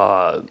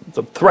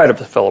the threat of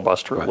the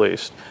filibuster at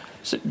least.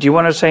 So do you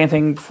want to say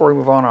anything before we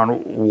move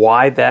on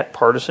why that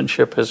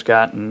partisanship has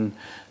gotten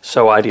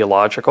so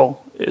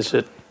ideological? Is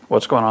it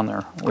what's going on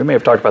there? We may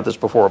have talked about this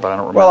before, but I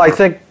don't remember. Well, I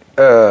think,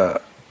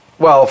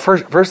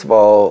 first of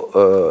all,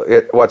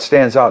 what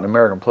stands out in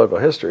American political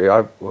history,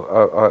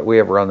 we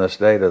have run this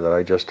data that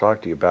I just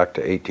talked to you back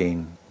to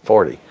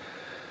 1840.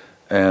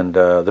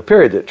 the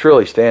period that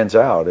truly stands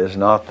out is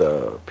not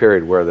the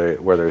period where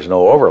there's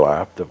no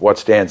overlap. What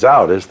stands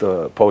out is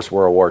the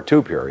post-World War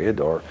II period,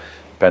 or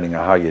depending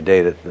on how you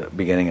date it, the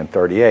beginning in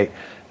 1938.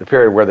 The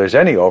period where there's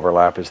any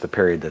overlap is the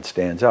period that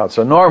stands out.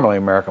 So normally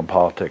American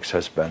politics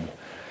has been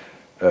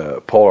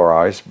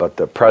polarized, but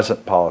the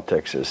present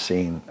politics is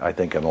seen, I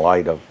think, in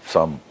light of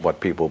some what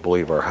people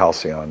believe are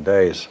halcyon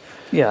days,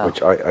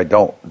 which I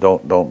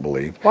don't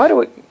believe. Why do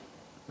we?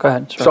 Go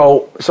ahead.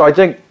 Sorry. So I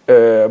think,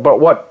 but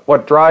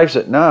what drives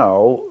it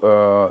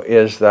now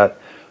is that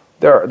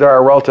there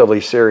are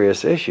relatively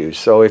serious issues.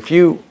 So if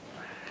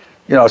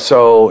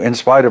so in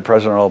spite of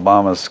President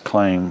Obama's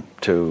claim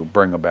to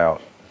bring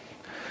about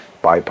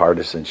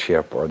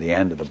bipartisanship or the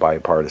end of the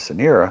bipartisan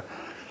era,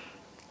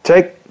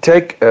 take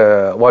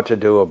what to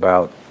do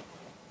about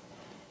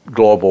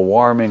global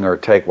warming, or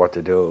take what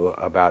to do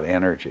about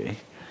energy.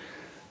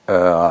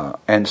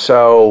 And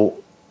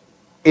so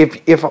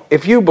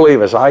if you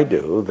believe, as I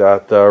do,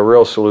 that the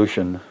real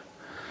solution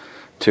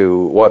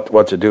to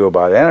what to do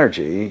about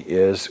energy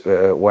is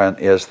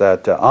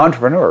that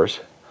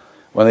entrepreneurs,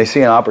 when they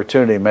see an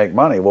opportunity to make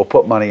money, will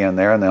put money in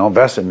there and they'll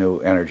invest in new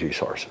energy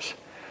sources.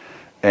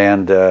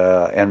 And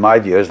my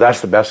view is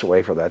that's the best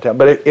way for that to happen.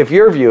 But if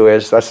your view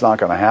is that's not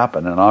going to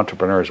happen and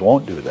entrepreneurs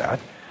won't do that,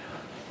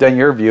 then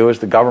your view is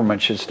the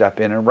government should step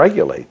in and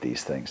regulate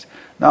these things.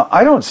 Now,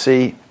 I don't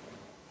see,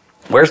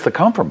 where's the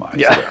compromise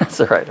there? That's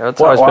right.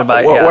 That's what do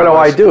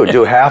I do?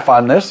 Do half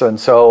on this and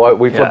so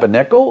we flip a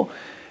nickel?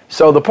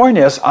 So the point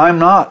is, I'm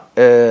not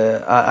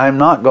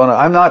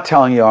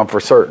telling you I'm for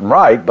certain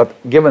right,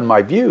 but given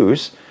my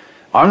views,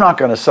 I'm not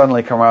going to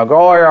suddenly come around and go,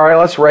 all right,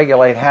 let's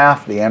regulate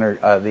half the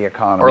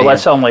economy,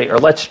 or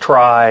let's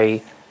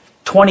try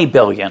 $20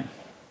 billion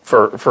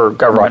for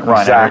government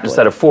run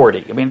instead of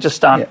 40. I mean,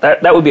 just on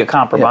that would be a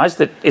compromise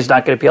that is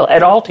not going to appeal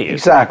at all to you.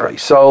 Exactly. Right.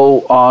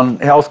 So on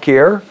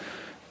healthcare,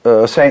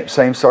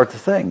 same sorts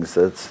of things.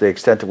 It's the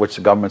extent to which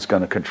the government's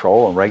going to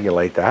control and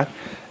regulate that.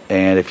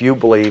 And if you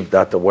believe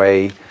that the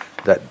way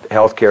that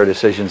healthcare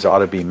decisions ought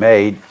to be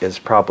made is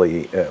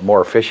probably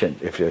more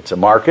efficient if it's a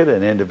market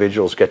and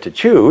individuals get to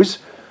choose,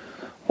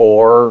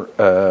 or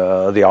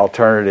the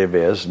alternative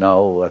is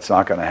no, that's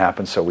not going to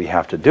happen, so we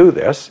have to do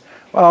this.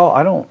 Well,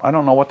 I don't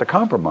know what the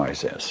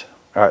compromise is.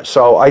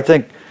 So I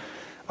think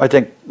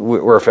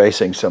we're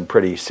facing some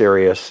pretty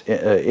serious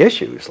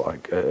issues,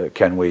 like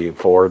can we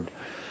afford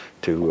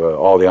to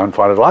all the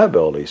unfunded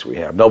liabilities we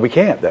have? No, we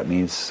can't. That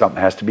means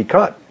something has to be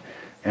cut.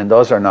 And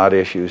those are not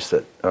issues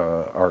that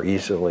are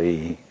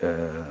easily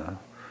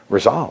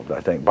resolved, I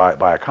think,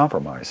 by a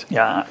compromise.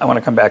 Yeah, I want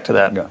to come back to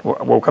that. Yeah.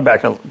 We'll come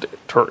back in a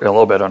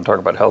little bit and talk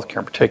about healthcare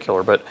in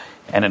particular,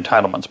 and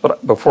entitlements.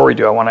 But before we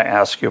do, I want to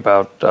ask you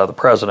about the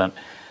president.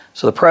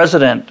 So the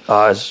president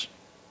has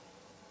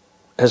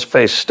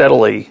faced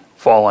steadily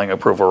falling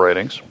approval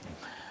ratings,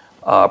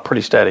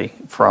 pretty steady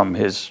from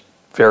his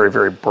very,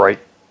 very bright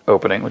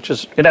opening, which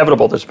is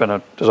inevitable. There's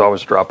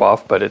always a drop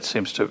off, but it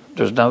seems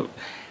there's not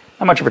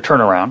much of a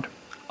turnaround.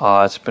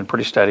 It's been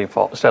pretty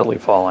steadily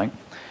falling.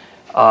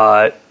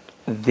 There's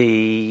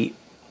going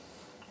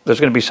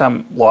to be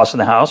some loss in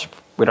the House.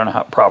 We don't know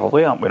how,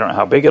 probably. We don't know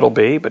how big it'll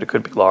be, but it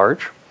could be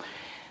large.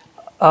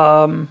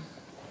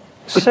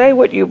 Say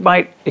what you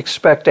might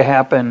expect to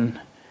happen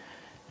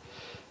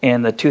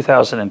in the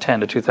 2010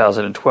 to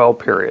 2012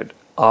 period.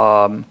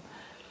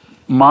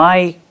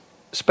 My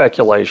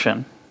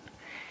speculation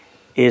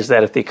is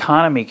that if the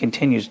economy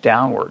continues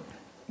downward,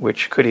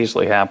 which could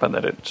easily happen,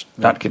 that it's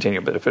not continue,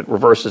 but if it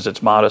reverses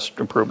its modest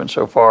improvement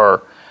so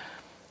far,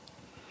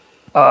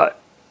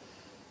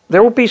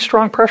 there will be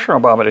strong pressure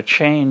on Obama to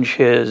change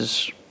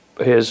his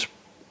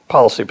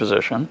policy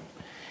position.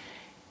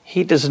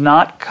 He does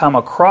not come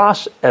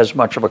across as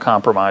much of a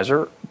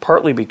compromiser,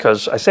 partly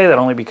because, I say that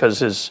only because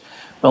his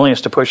willingness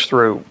to push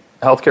through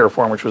healthcare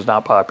reform, which was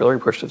not popular, he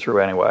pushed it through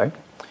anyway.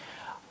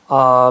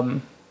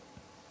 What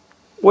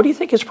do you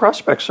think his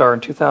prospects are in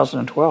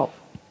 2012?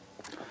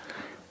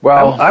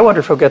 Well, I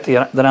wonder if he'll get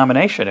the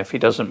nomination if he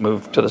doesn't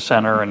move to the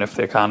center and if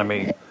the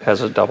economy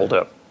has a double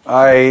dip.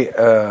 I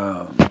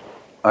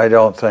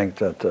don't think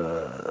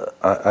that.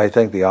 I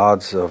think the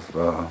odds of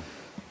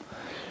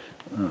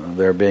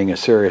there being a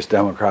serious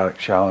Democratic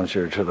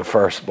challenger to the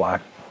first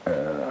black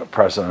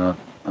president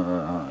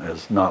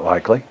is not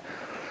likely.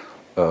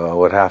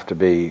 Would have to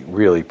be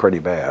really pretty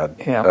bad.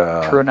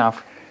 Yeah, true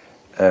enough.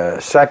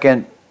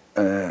 Second,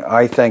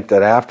 I think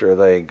that after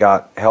they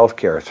got health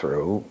care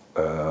through,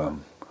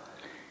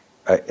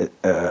 I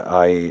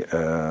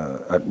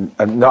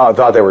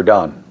thought they were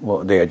done. Well,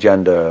 the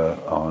agenda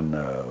on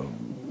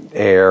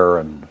air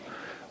and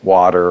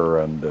water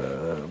and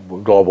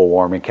global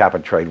warming, cap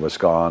and trade was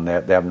gone. They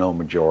have no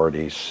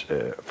majorities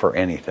for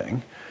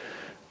anything.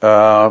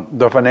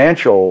 The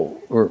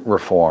financial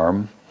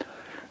reform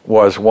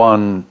was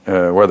one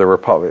where the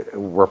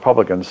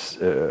Republicans,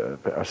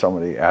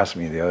 somebody asked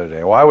me the other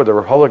day, why would the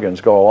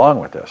Republicans go along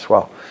with this?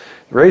 Well,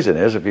 the reason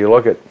is, if you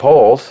look at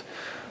polls,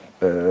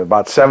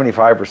 about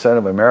 75%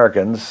 of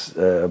Americans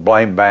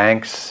blame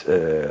banks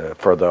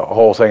for the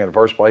whole thing in the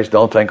first place,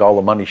 don't think all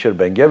the money should have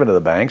been given to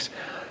the banks,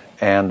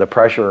 and the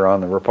pressure on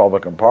the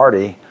Republican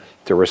Party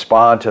to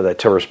respond to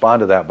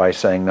that by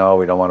saying, no,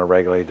 we don't want to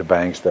regulate the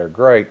banks, they're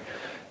great,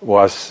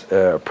 was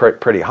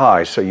pretty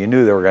high. So you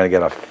knew they were going to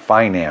get a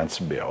finance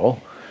bill,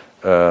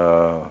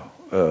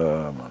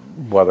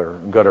 whether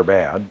good or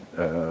bad.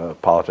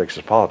 Politics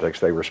is politics.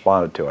 They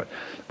responded to it.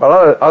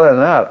 But other than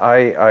that,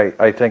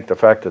 I think the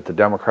fact that the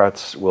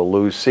Democrats will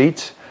lose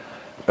seats,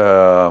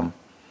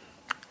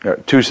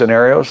 two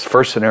scenarios.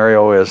 First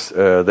scenario is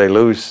they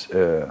lose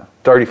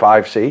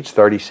 35 seats,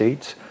 30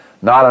 seats,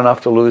 not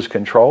enough to lose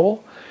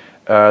control.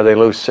 They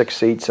lose 6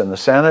 seats in the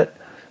Senate.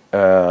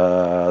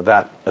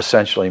 That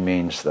essentially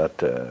means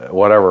that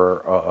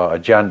whatever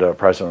agenda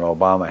President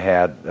Obama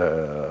had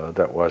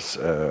that was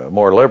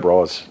more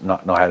liberal has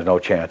no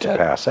chance of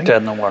passing.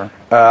 Dead in the water.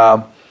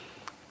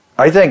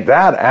 I think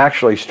that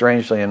actually,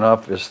 strangely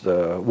enough, is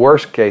the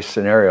worst case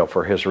scenario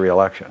for his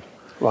reelection.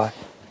 Why?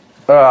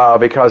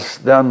 Because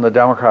then the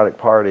Democratic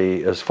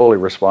Party is fully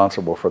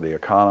responsible for the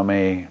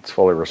economy. It's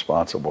fully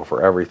responsible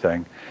for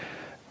everything.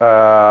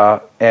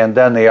 And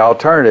then the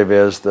alternative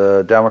is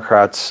the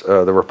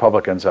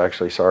Republicans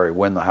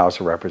win the House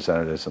of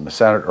Representatives and the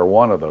Senate, or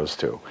one of those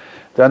two.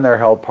 Then they're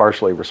held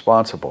partially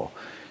responsible.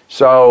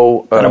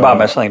 So and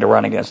Obama has something to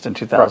run against in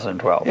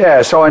 2012.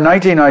 Yeah, so in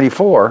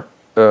 1994,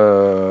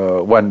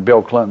 when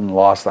Bill Clinton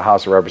lost the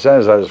House of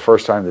Representatives, that was the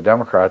first time the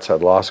Democrats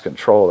had lost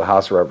control of the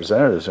House of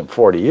Representatives in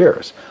 40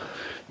 years.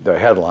 The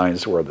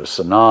headlines were the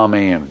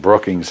tsunami, and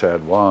Brookings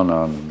had won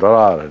on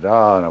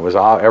da-da-da-da, and it was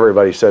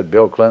everybody said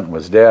Bill Clinton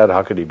was dead.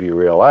 How could he be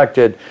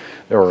reelected?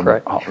 There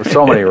were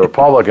so many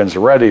Republicans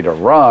ready to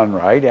run,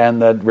 right? And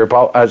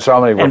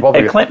so many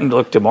Republicans. And Clinton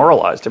looked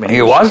demoralized. I mean,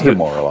 he was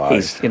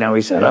demoralized.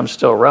 He said, "I'm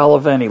still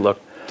relevant."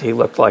 He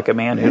looked like a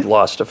man who'd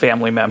lost a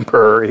family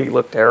member. He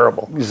looked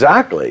terrible.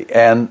 Exactly.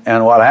 And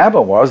what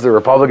happened was the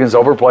Republicans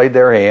overplayed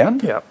their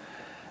hand. Yeah.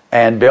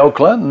 And Bill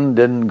Clinton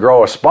didn't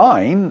grow a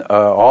spine.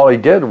 All he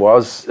did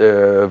was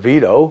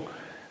veto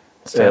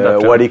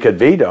what he could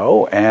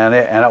veto, and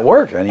it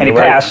worked. And he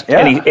passed. Yeah.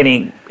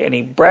 And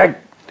he bragged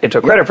and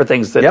took credit for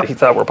things that he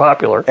thought were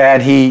popular.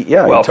 And he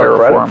took credit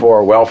reform.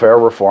 for welfare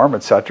reform,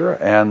 etc.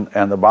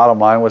 And the bottom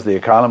line was the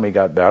economy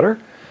got better.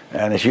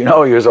 And as you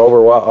know, he was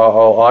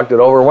elected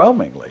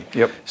overwhelmingly.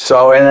 Yep.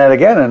 So, and then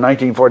again in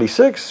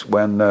 1946,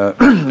 when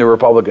the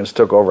Republicans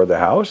took over the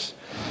House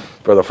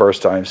for the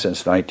first time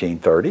since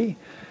 1930,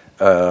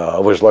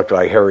 it was looked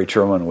like Harry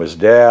Truman was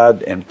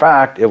dead. In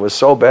fact, it was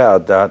so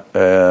bad that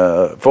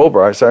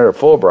Senator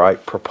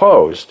Fulbright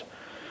proposed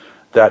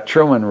that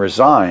Truman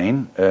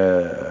resign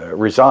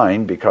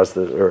because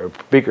the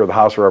Speaker of the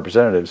House of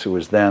Representatives, who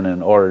was then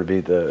in order to be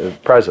the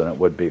president,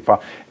 would be,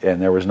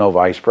 and there was no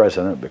vice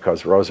president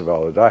because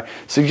Roosevelt had died,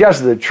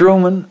 suggested that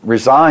Truman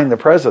resign the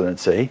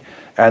presidency,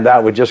 and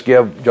that would just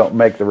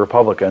make the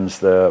Republicans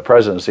the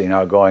presidency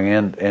now going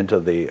into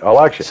the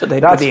election. So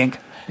they'd be the ink.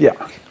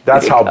 Yeah,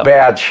 that's how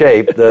bad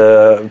shape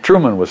the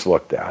Truman was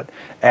looked at,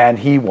 and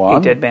he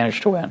won. He did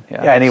manage to win.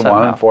 Yeah, and he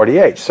won in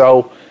 48.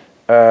 So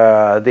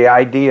the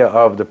idea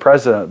of the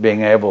president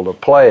being able to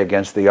play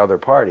against the other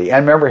party,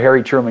 and remember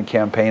Harry Truman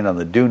campaiged on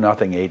the Do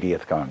Nothing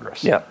 80th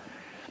Congress. Yeah.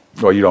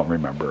 Well, you don't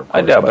remember, of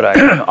course, I know, but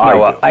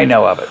I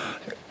know of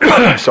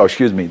it. So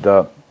excuse me.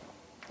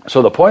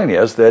 So the point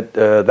is that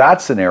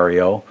that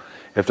scenario,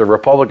 if the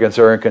Republicans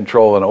are in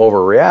control and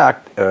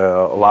overreact,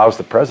 allows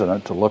the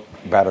president to look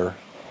better.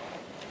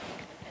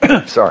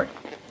 Sorry.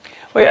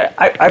 Well, yeah,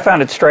 I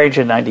found it strange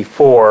in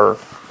 '94,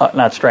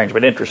 not strange,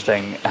 but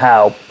interesting,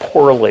 how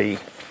poorly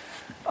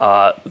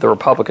the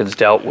Republicans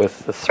dealt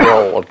with the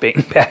thrill of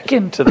being back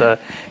into the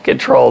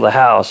control of the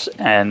House.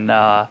 And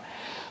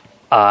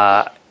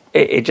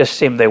it just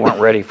seemed they weren't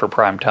ready for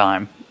prime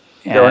time.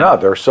 They were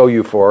not. They were so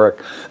euphoric.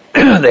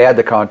 They had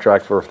the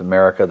contract with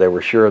America. They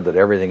were sure that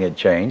everything had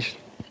changed.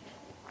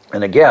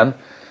 And again,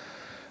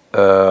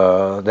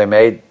 I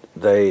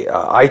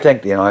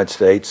think the United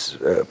States,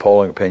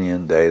 polling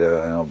opinion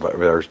data,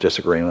 there's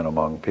disagreement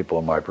among people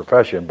in my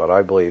profession, but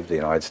I believe the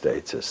United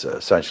States is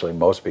essentially,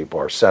 most people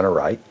are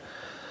center-right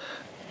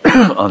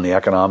on the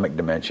economic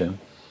dimension,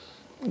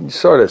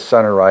 sort of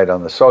center-right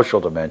on the social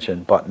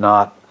dimension, but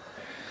not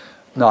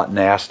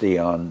nasty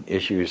on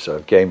issues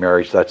of gay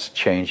marriage. That's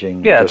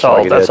changing. Yeah, that's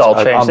all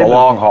changing. On the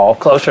long haul.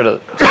 Closer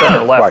to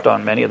center left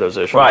on many of those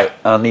issues. Right,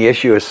 on the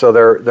issues, so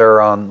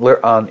they're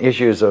on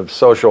issues of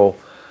social.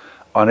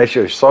 On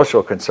issues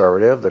social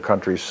conservative, the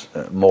country's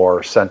more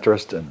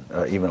centrist and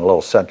even a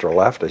little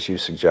center-left, as you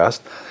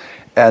suggest.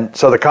 And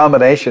so the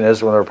combination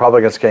is when the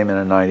Republicans came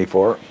in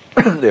 '94,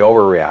 they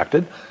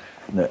overreacted,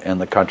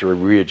 and the country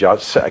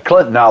readjusted.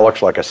 Clinton now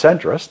looks like a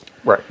centrist.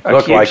 Right.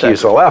 Looked like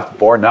he's a left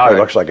board. Now he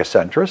looks like a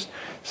centrist.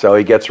 So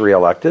he gets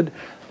reelected.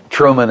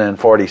 Truman in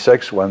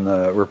 46, when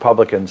the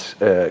Republicans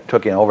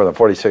took over the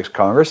 46th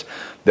Congress,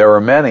 there were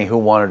many who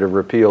wanted to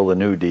repeal the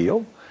New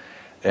Deal.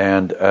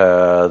 And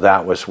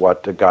that was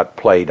what got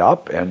played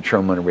up, and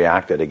Truman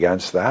reacted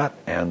against that,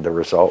 and the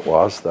result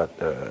was that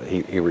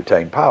he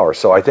retained power.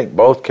 So I think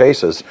both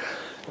cases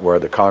where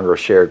the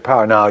Congress shared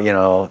power. Now,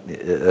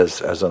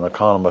 as an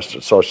economist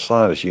and social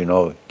scientist,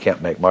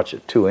 can't make much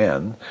at two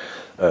ends.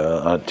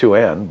 two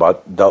in,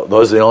 but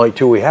those are the only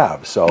two we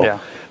have. So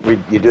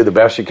you do the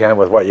best you can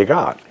with what you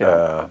got.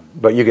 Yeah.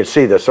 But you can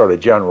see the sort of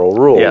general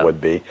rule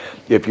would be,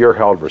 if you're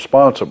held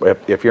responsible,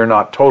 if you're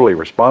not totally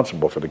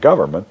responsible for the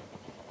government,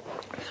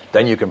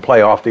 then you can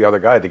play off the other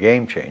guy. The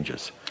game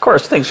changes. Of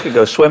course, things could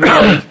go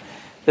swimmingly.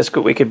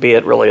 We could be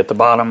at the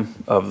bottom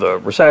of the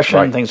recession.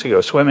 Right. Things could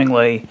go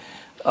swimmingly.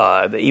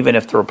 Even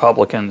if the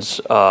Republicans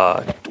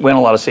win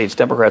a lot of seats,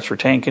 Democrats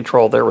retain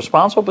control. They're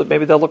responsible, but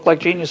maybe they'll look like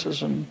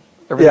geniuses and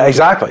everything. Yeah,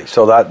 exactly.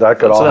 So that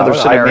could all happen.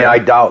 Scenario. I mean, I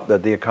doubt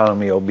that the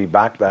economy will be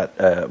back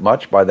that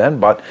much by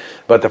then, but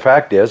the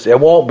fact is, it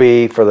won't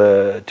be for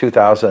the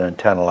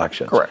 2010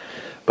 elections. Correct.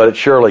 But it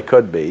surely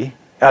could be,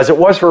 as it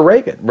was for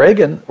Reagan.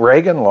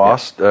 Reagan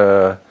lost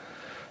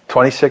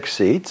 26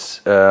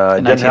 seats,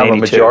 didn't have a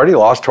majority,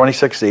 lost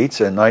 26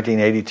 seats in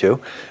 1982,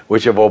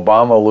 which if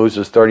Obama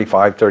loses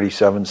 35,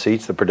 37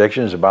 seats, the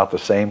prediction is about the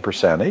same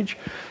percentage.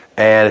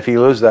 And if he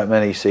loses that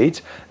many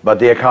seats, but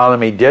the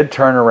economy did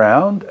turn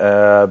around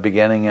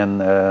beginning in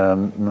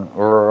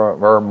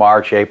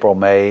March, April,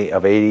 May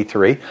of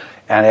 83.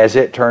 And as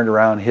it turned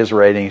around, his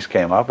ratings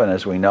came up. And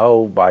as we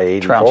know, by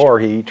 84,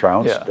 he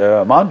trounced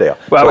Mondale.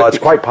 Well, so it's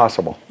quite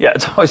possible. Yeah,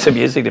 it's always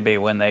amusing to me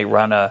when they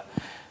run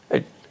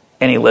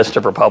any list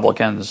of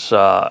Republicans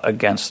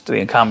against the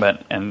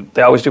incumbent, and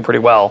they always do pretty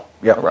well.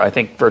 Yeah. I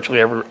think virtually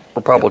every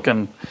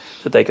Republican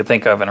that they could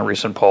think of in a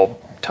recent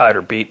poll tied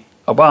or beat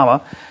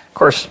Obama. Of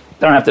course,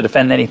 they don't have to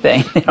defend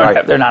anything.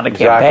 They're not in a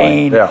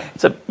campaign. Yeah.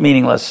 It's a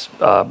meaningless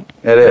bit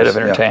of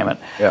entertainment.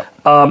 Yeah.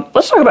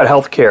 Let's talk about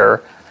health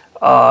care.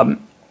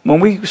 When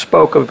we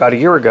spoke about a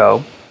year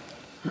ago,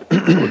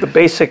 the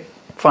basic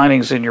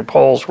findings in your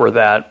polls were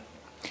that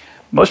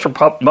most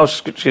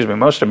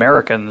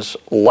Americans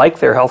like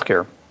their health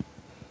care.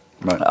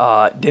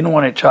 Right. Didn't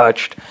want it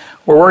touched.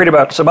 We're worried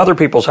about some other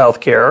people's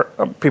health care,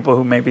 people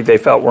who maybe they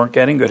felt weren't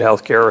getting good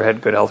health care or had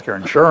good health care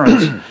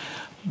insurance,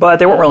 but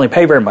they weren't willing to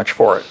pay very much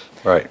for it.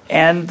 Right.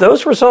 And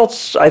those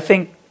results, I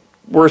think,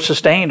 were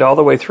sustained all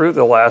the way through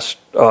the last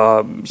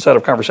set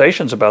of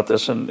conversations about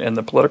this and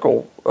the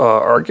political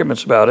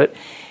arguments about it,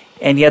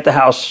 and yet the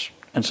House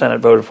and Senate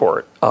voted for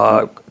it.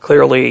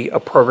 Clearly a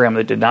program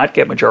that did not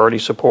get majority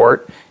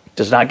support,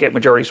 does not get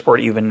majority support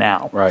even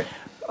now. Right.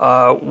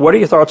 What are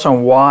your thoughts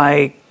on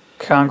why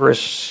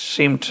Congress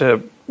seemed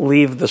to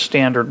leave the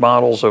standard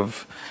models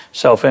of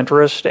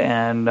self-interest,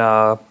 and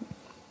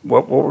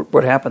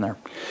what happened there?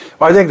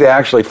 Well, I think they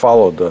actually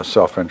followed the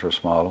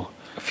self-interest model.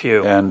 A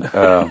few. And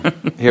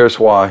here's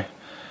why.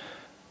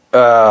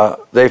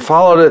 They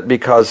followed it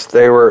because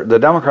the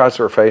Democrats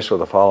were faced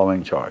with the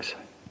following choice.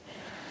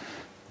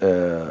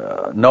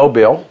 No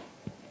bill,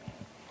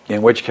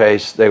 in which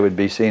case they would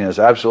be seen as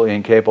absolutely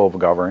incapable of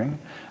governing.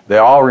 They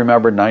all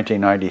remembered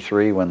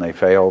 1993 when they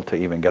failed to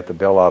even get the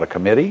bill out of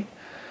committee.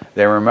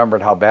 They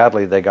remembered how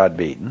badly they got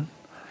beaten.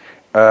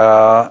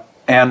 And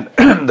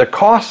the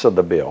costs of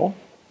the bill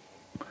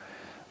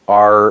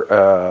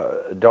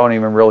don't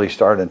even really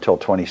start until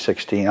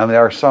 2016. I mean,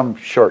 there are some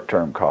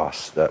short-term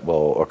costs that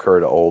will occur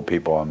to old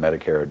people on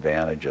Medicare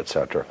Advantage, et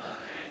cetera.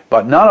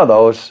 But none of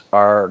those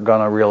are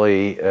going to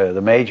really,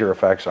 the major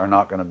effects are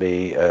not going to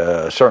be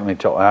certainly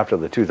until after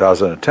the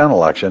 2010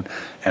 election,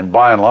 and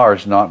by and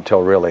large not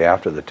until really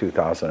after the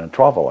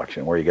 2012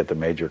 election where you get the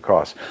major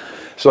costs.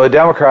 So the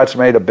Democrats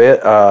made a bid,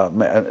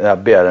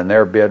 and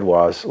their bid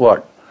was,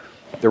 look,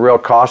 the real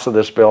costs of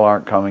this bill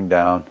aren't coming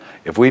down.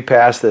 If we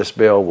pass this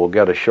bill, we'll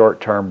get a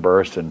short-term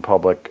burst in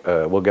public,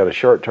 we'll get a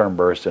short-term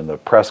burst in the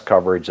press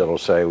coverage that'll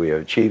say we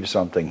have achieved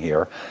something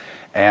here.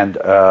 And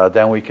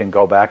then we can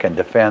go back and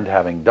defend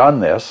having done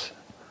this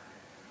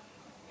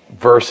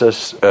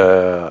versus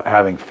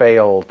having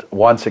failed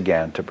once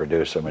again to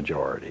produce a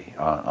majority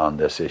on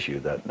this issue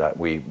that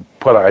we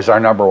put as our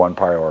number one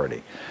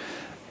priority.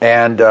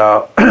 And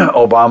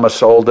Obama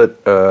sold it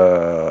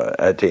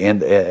at the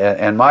end.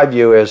 And my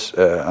view is,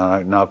 and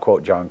I now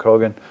quote John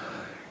Cogan,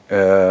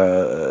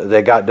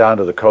 they got down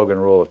to the Cogan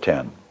rule of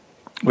 10.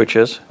 Which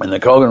is? And the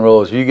Cogan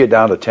rule is if you get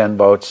down to 10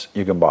 votes,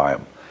 you can buy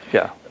them.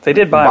 Yeah. They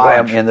did buy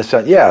them in the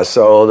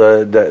so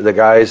the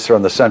guys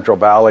from the Central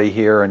Valley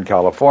here in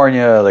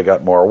California, they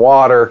got more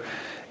water,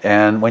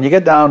 and when you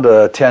get down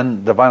to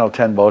the final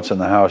 10 votes in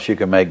the House, you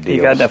can make deals.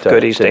 You got enough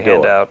goodies to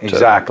hand out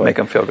exactly to make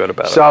them feel good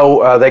about it.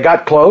 So they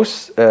got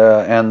close,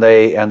 and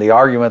the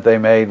argument they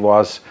made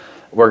was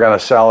we're going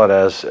to sell it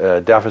as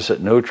deficit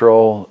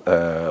neutral,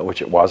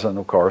 which it wasn't,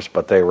 of course,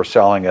 but they were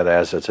selling it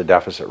as it's a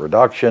deficit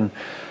reduction.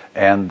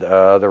 And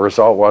the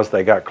result was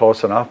they got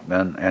close enough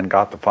and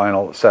got the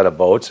final set of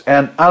votes.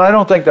 And I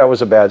don't think that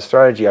was a bad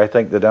strategy. I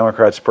think the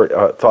Democrats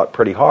thought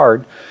pretty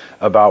hard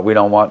about we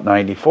don't want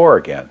 94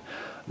 again.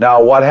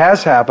 Now, what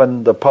has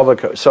happened, the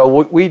public...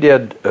 So we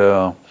did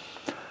the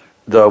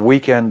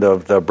weekend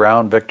of the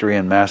Brown victory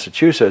in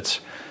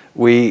Massachusetts.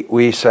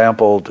 We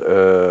sampled,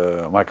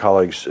 my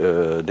colleagues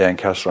Dan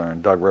Kessler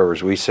and Doug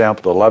Rivers, we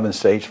sampled 11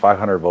 states,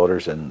 500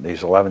 voters in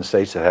these 11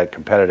 states that had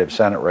competitive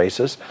Senate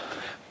races.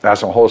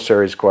 Asked them a whole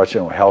series of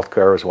questions. Health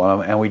care was one of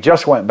them. And we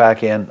just went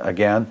back in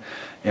again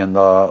in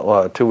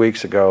the 2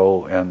 weeks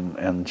ago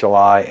in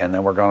July, and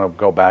then we're going to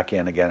go back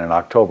in again in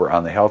October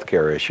on the health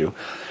care issue.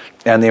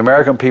 And the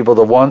American people,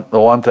 the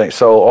one thing,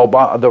 so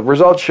the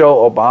results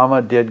show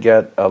Obama did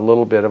get a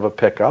little bit of a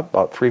pickup,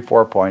 about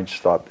 3-4 points,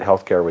 thought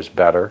health care was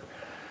better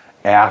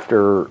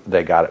after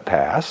they got it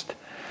passed,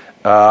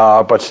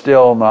 but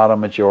still not a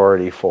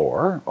majority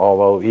for,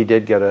 although he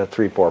did get a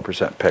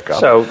 3-4% pickup.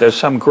 So there's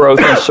some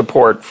growth in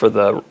support for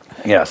the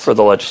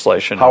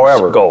legislation.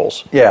 However,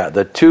 goals. Yeah,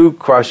 the two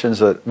questions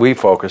that we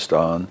focused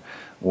on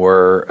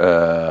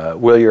were,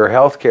 will your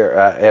health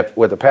care,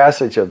 with the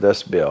passage of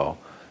this bill,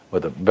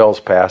 with the bills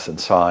passed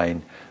and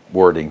signed,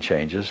 wording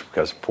changes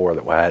because before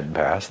that hadn't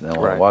passed, and then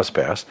when it was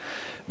passed.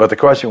 But the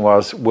question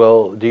was,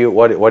 what do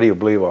you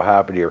believe will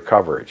happen to your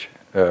coverage?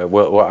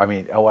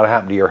 What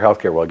happened to your health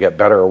care? Will it get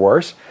better or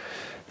worse?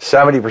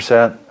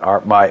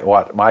 70%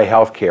 my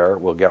health care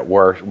will get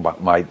worse.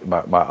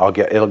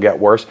 It'll get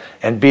worse,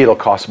 and B, it'll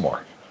cost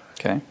more.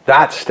 Okay.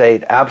 That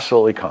stayed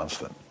absolutely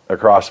constant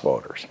across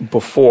voters.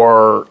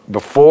 Before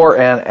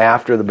and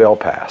after the bill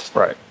passed.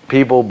 Right.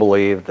 People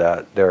believe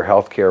that their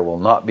health care will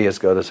not be as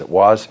good as it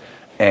was,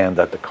 and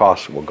that the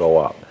costs will go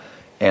up.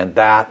 And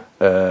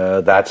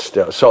that's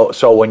still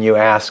so. When you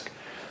ask,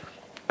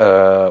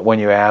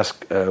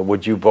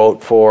 would you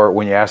vote for?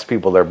 When you ask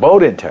people their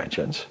vote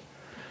intentions,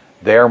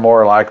 they're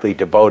more likely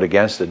to vote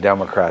against a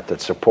Democrat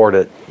that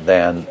supported it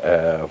than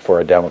for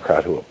a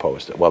Democrat who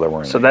opposed it. Well, there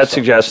weren't. So that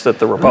suggests that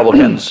the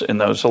Republicans in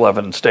those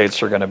 11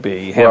 states are going to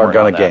be hammering are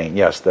going to gain.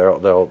 Yes,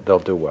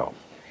 they'll do well.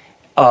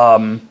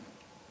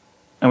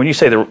 And when you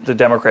say the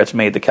Democrats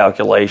made the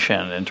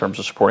calculation in terms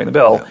of supporting the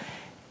bill,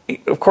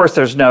 of course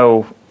there's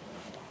no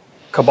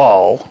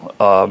cabal.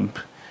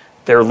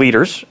 They're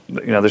leaders.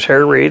 There's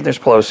Harry Reid, there's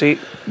Pelosi.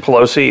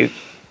 Pelosi,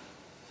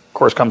 of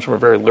course, comes from a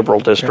very liberal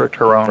district.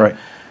 Her own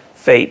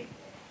fate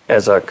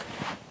as a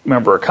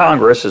member of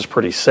Congress is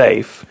pretty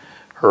safe.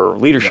 Her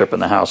leadership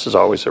in the House is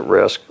always at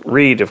risk.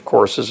 Reid, of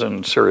course, is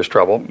in serious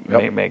trouble.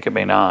 May make it,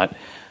 may not.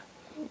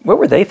 What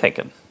were they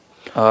thinking?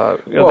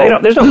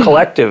 There's no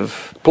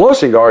collective.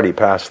 Pelosi had already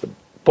passed the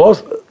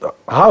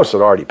House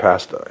had already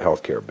passed the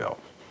health care bill.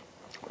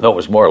 No, it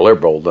was more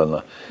liberal than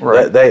the.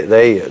 Right.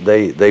 They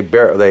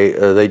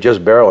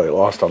just barely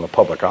lost on the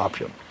public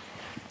option.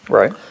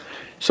 Right.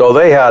 So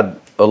they had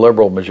a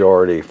liberal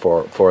majority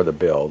for the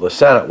bill. The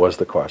Senate was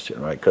the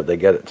question, right? Could they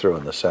get it through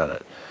in the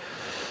Senate?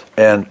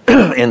 And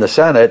in the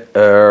Senate,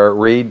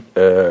 Reid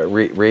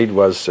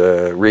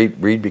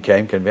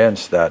became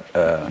convinced that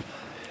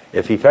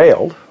if he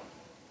failed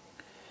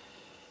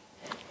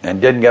and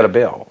didn't get a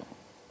bill,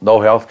 no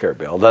health care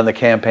bill, then the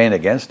campaign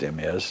against him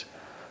is,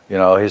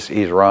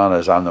 he's run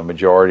as I'm the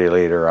majority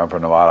leader, I'm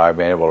from Nevada, I've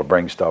been able to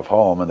bring stuff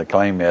home, and the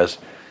claim is,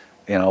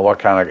 what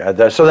kind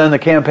of... So then the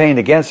campaign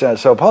against that,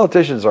 so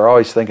politicians are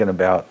always thinking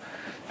about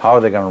how are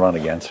they going to run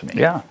against me?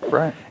 Yeah,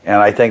 right. And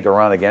I think the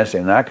run against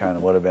him, that kind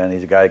of would have been,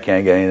 he's a guy who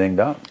can't get anything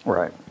done.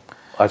 Right.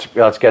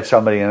 Let's get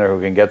somebody in there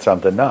who can get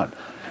something done.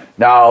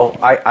 Now,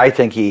 I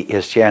think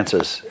his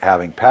chances,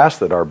 having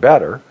passed it, are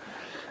better.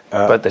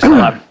 But they still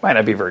might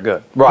not be very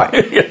good. Right.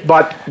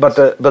 but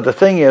the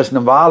thing is,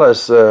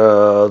 Nevada's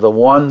the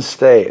one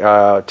state,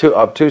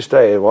 two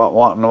states.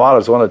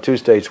 Nevada's one of two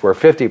states where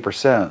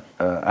 50%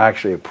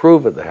 actually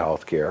approve of the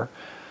health care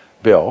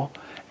bill,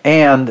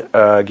 and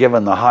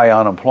given the high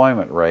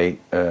unemployment rate,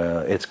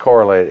 it's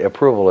correlated.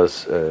 Approval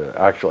is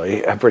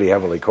actually pretty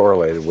heavily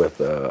correlated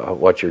with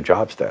what your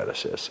job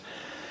status is.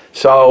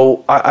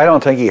 So I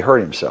don't think he hurt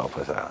himself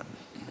with that.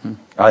 Mm-hmm.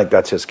 I think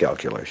that's his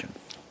calculation.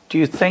 Do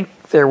you think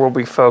there will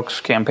be folks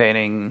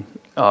campaigning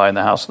in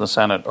the House and the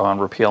Senate on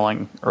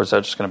repealing, or is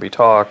that just going to be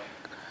talk?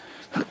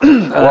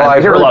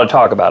 I hear a lot of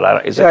talk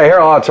about it. I hear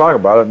a lot of talk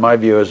about it. My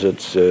view is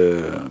it's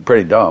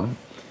pretty dumb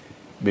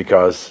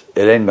because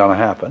it ain't going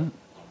to happen.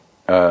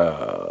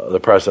 The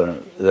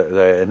president,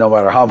 no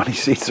matter how many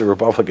seats the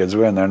Republicans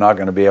win, they're not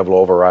going to be able to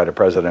override a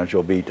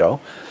presidential veto.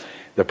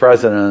 The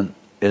president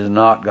is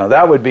not going to.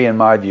 That would be, in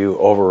my view,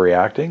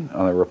 overreacting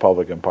on the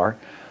Republican part.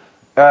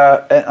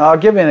 And I'll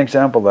give you an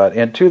example of that.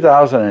 In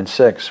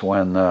 2006,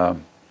 when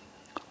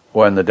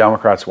the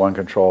Democrats won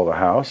control of the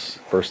House,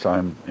 first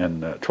time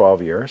in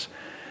 12 years,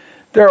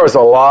 there was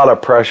a lot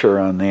of pressure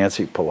on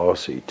Nancy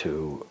Pelosi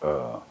to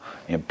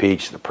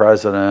impeach the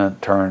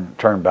president,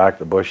 turn back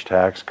the Bush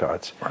tax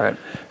cuts. Right.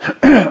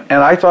 And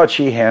I thought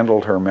she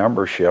handled her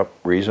membership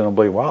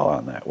reasonably well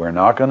on that. We're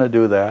not going to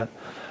do that.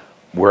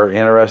 We're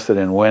interested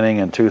in winning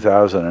in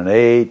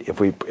 2008.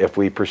 If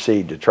we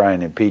proceed to try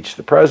and impeach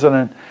the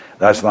president,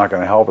 that's not going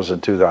to help us in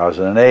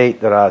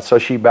 2008. So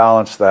she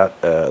balanced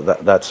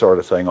that sort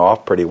of thing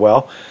off pretty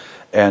well.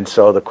 And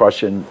so the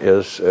question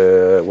is,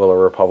 will the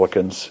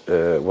Republicans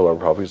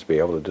be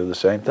able to do the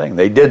same thing?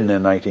 They didn't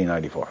in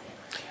 1994.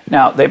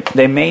 Now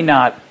they may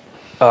not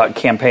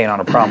campaign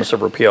on a promise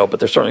of repeal, but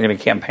they're certainly going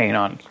to campaign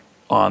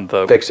on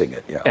the fixing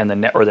it, yeah, and the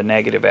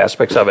negative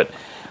aspects of it.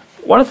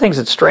 One of the things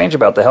that's strange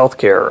about the health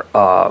care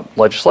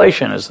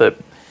legislation is that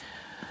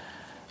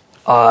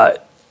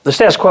the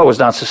status quo is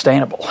not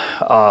sustainable.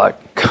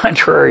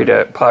 Contrary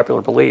to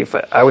popular belief,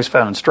 I always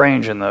found it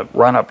strange in the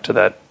run-up to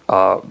that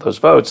those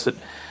votes, that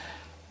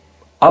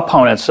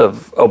opponents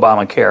of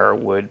Obamacare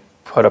would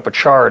put up a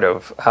chart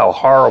of how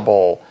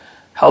horrible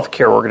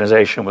healthcare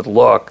organization would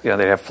look. They'd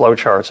have flow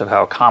charts of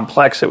how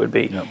complex it would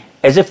be,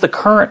 as if the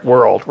current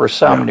world were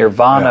some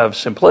nirvana of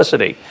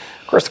simplicity.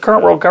 Of course, the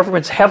current world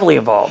government's heavily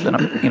involved, and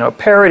a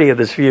parody of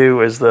this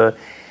view is the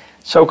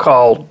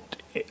so-called,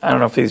 I don't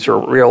know if these are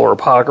real or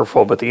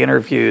apocryphal, but the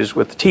interviews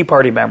with the Tea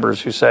Party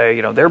members who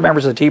say, they're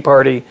members of the Tea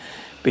Party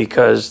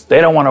because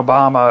they don't want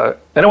Obama,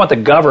 they don't want the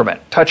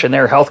government touching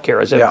their health care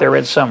as if they're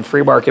in some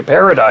free market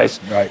paradise.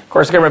 Right. Of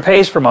course, the government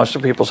pays for most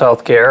of people's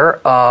health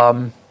care.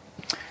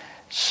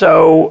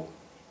 So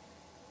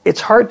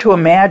it's hard to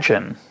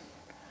imagine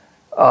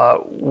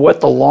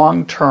what the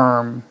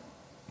long-term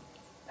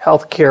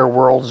health care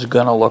world is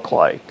going to look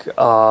like.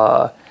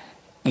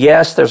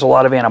 Yes, there's a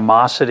lot of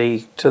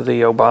animosity to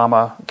the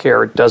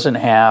Obamacare. It doesn't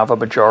have a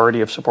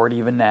majority of support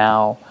even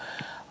now.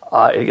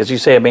 As you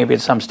say, maybe in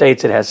some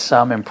states it has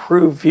some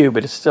improved view,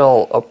 but it's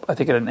still, I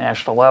think at a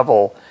national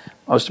level,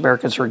 most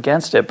Americans are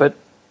against it. But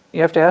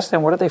you have to ask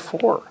them, what are they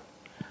for?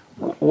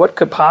 What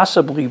could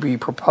possibly be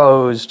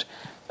proposed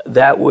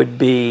that would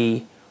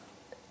be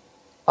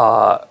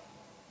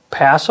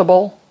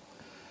passable,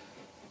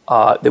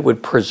 that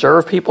would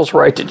preserve people's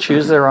right to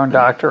choose their own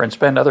doctor and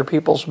spend other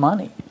people's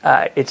money?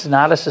 It's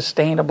not a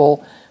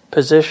sustainable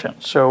position.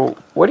 So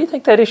what do you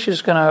think that issue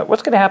is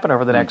what's going to happen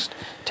over the next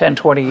 10,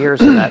 20 years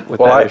that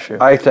issue?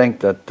 I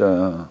think that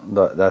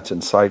that's an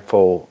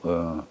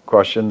insightful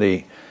question.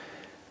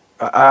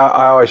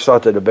 I always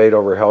thought the debate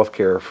over health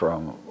care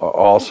from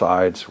all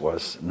sides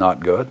was not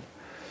good.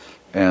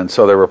 And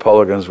so the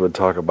Republicans would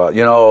talk about,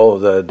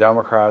 the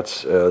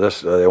Democrats,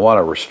 they want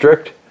to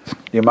restrict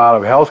the amount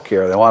of health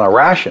care. They want to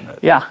ration it.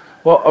 Yeah.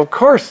 Well, of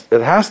course, it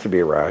has to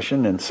be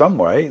rationed in some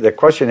way. The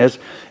question is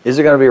it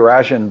going to be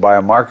rationed by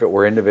a market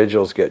where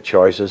individuals get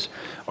choices,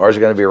 or is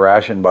it going to be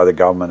rationed by the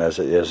government as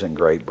it is in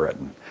Great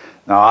Britain?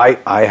 Now,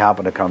 I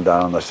happen to come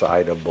down on the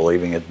side of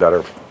believing it's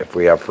better if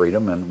we have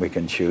freedom and we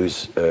can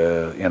choose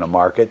in a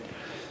market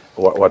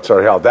what sort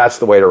of health. That's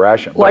the way to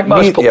ration. Like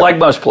most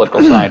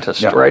political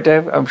scientists, right,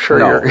 Dave? I'm sure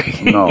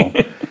No,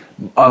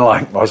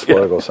 unlike most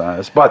political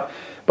scientists. But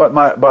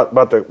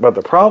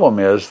the problem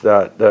is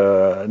that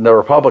the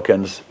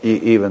Republicans,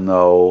 even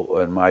though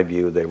in my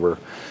view they were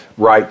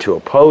right to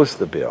oppose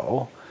the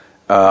bill,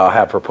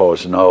 have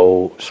proposed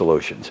no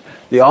solutions.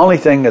 The only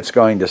thing that's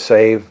going to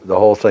save the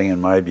whole thing, in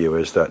my view,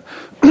 is that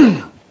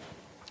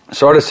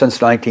sort of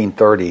since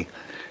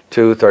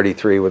 1932,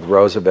 33 with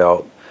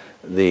Roosevelt,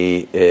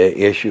 the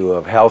issue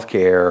of health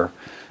care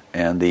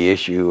and the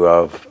issue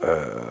of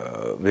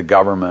the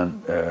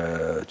government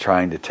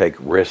trying to take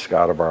risk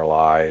out of our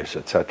lives,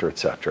 et cetera,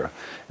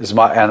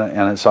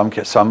 and in some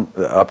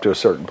up to a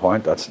certain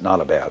point, that's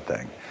not a bad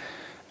thing.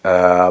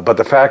 But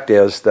the fact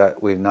is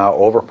that we've now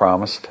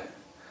overpromised.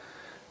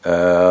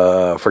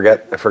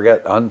 Forget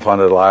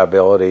unfunded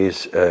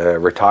liabilities,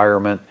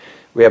 retirement.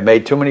 We have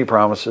made too many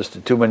promises to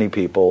too many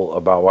people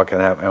about what can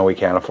happen, and we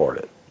can't afford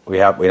it. We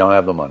don't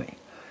have the money.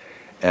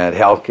 And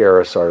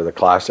healthcare is sort of the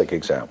classic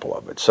example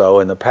of it. So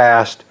in the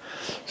past,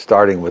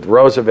 starting with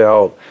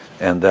Roosevelt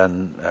and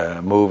then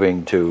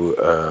moving to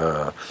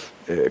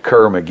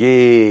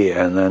Kerr-McGee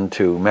and then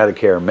to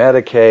Medicare,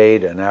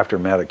 Medicaid, and after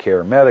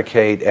Medicare,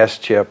 Medicaid,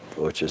 SCHIP,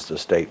 which is the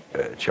state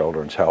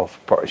children's health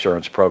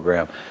insurance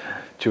program,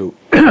 to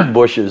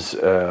Bush's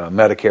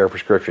Medicare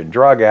Prescription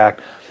Drug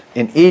Act.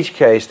 In each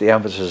case, the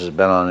emphasis has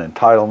been on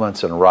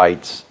entitlements and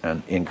rights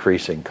and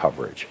increasing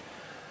coverage.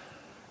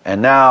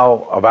 And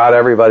now about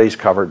everybody's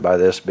covered by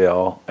this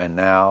bill, and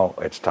now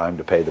it's time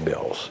to pay the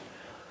bills.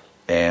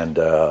 And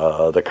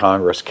the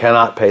Congress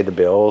cannot pay the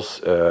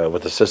bills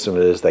with the system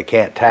it is. They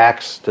can't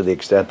tax to the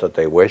extent that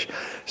they wish.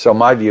 So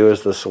my view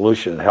is the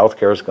solution in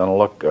healthcare is going to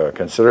look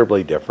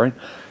considerably different,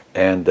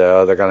 and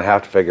they're going to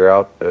have to figure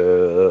out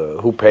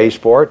who pays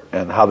for it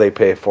and how they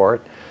pay for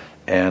it.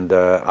 And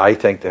I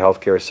think the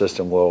healthcare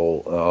system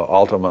will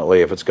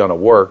ultimately, if it's going to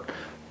work,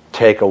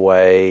 take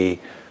away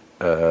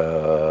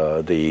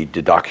the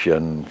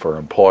deduction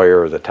for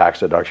the tax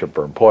deduction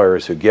for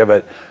employers who give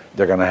it.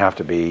 They're going to have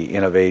to be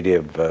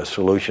innovative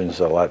solutions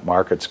that let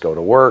markets go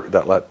to work,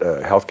 that let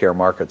healthcare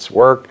markets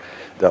work,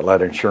 that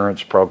let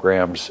insurance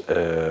programs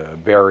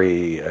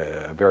vary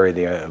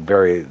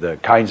the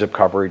kinds of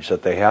coverage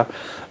that they have.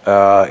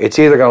 It's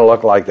either going to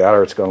look like that,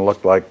 or it's going to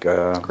look like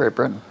Great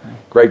Britain.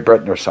 Great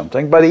Britain or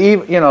something. But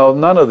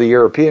none of the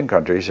European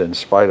countries, in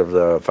spite of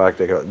the fact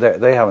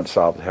they haven't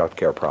solved the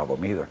healthcare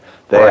problem either.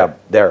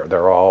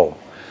 They're all.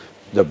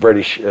 The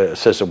British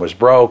system was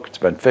broke. It's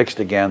been fixed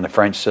again. The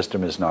French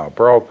system is now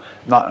broke.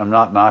 I'm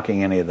not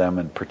knocking any of them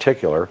in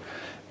particular.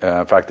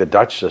 In fact, the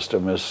Dutch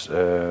system is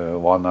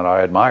one that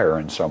I admire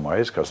in some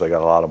ways because they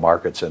got a lot of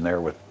markets in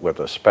there with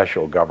a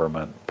special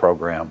government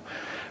program,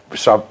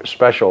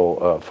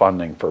 special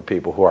funding for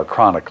people who are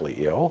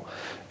chronically ill.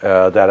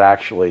 That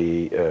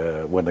actually,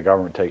 when the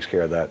government takes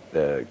care of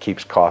that,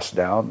 keeps costs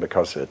down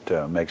because it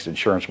makes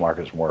insurance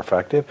markets more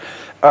effective.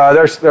 None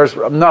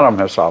of them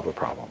have solved the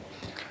problem.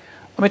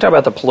 Let me talk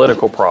about the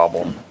political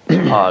problem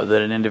that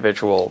an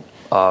individual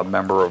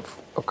member of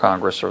of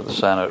Congress or the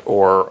Senate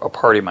or a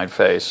party might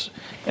face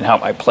and how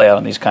it might play out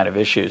on these kind of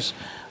issues.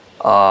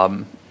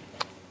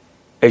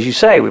 As you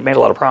say, we've made a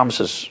lot of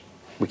promises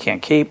we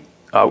can't keep.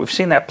 We've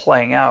seen that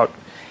playing out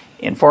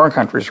in foreign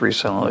countries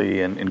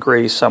recently, in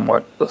Greece,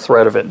 somewhat the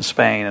threat of it in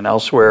Spain and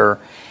elsewhere.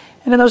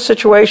 And in those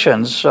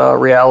situations,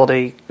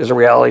 reality is a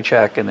reality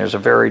check, and there's a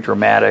very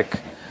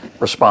dramatic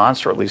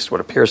response, or at least what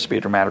appears to be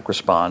a dramatic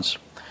response.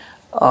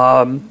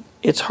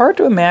 It's hard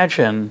to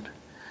imagine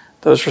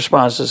those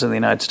responses in the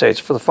United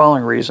States for the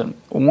following reason.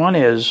 One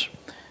is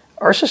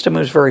our system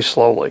moves very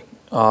slowly.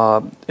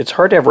 It's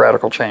hard to have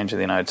radical change in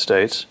the United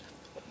States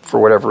for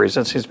whatever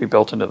reason. It seems to be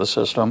built into the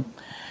system.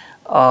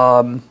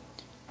 How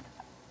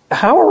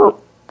are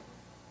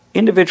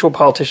individual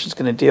politicians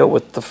going to deal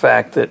with the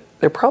fact that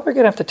they're probably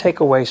going to have to take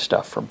away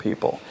stuff from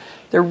people?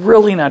 They're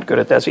really not good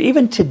at that. So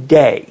even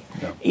today,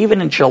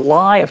 even in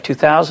July of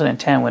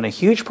 2010, when a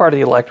huge part of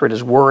the electorate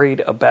is worried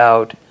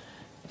about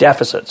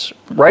deficits,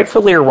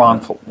 rightfully or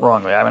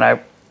wrongly,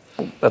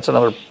 that's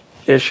another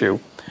issue,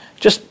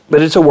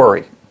 but it's a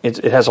worry.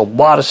 It has a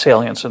lot of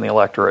salience in the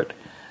electorate.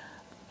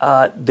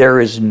 There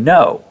is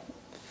no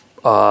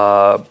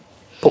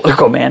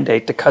political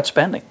mandate to cut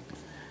spending.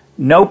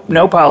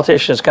 No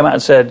politician has come out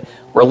and said,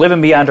 we're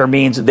living beyond our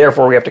means, and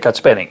therefore we have to cut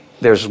spending.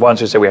 There's ones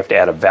who say we have to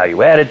add a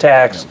value-added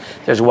tax.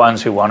 There's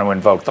ones who want to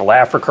invoke the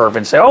Laffer curve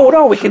and say, oh,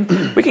 no, we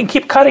can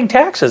keep cutting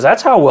taxes.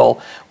 That's how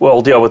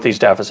we'll deal with these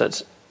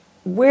deficits.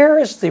 Where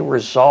is the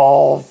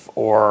resolve,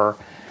 or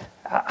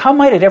how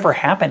might it ever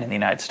happen in the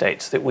United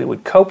States that we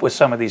would cope with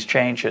some of these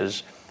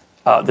changes,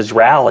 these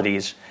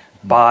realities,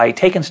 by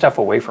taking stuff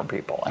away from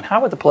people? And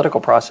how would the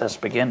political process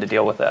begin to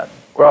deal with that?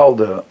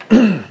 Well,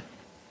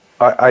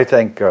 I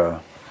think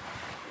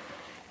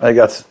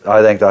that's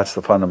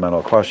the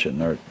fundamental question.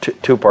 There are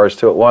two parts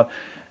to it. One,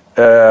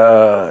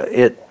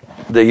 the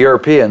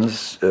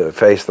Europeans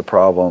face the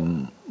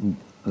problem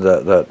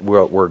that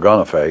we're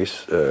going to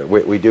face.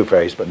 We do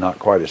face, but not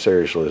quite as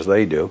seriously as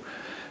they do,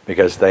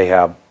 because they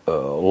have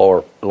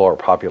lower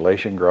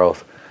population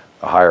growth,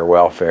 higher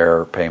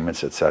welfare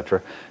payments,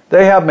 etc.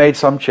 They have made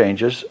some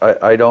changes.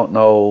 I don't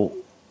know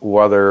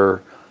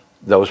whether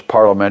those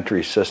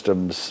parliamentary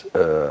systems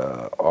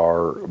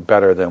are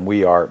better than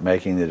we are at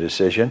making the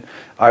decision.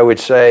 I would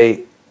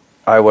say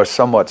I was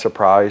somewhat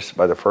surprised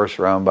by the first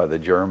round by the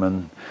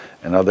German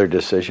and other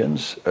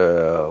decisions,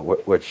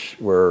 which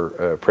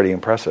were pretty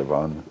impressive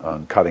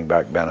on cutting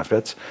back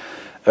benefits.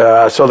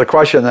 So the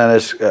question then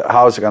is,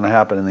 how is it going to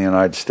happen in the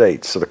United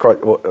States? So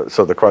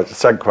the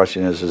second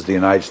question is the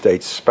United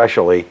States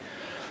specially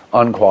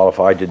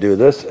unqualified to do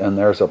this? And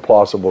there's a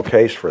plausible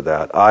case for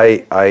that.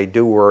 I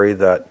do worry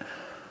that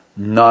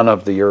none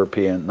of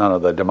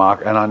the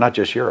democracy, and not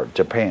just Europe,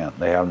 Japan,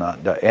 they have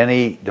not done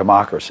any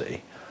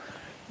democracy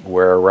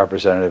where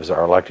representatives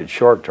are elected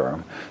short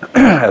term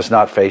has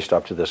not faced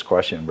up to this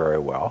question very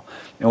well.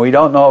 And we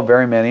don't know of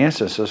very many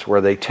instances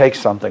where they take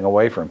something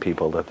away from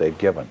people that they've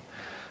given.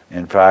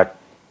 In fact,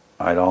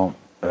 I don't,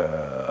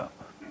 and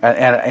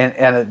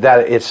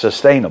that it's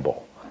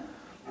sustainable,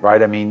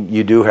 right? I mean,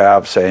 you do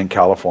have, say, in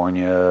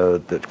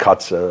California, that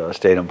cuts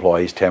state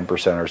employees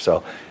 10% or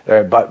so.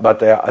 But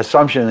the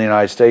assumption in the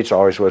United States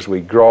always was we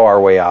grow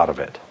our way out of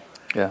it.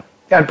 Yeah.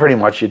 And pretty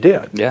much you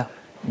did. Yeah.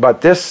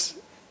 But this,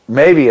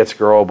 maybe it's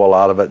growable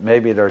out of it.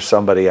 Maybe there's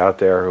somebody out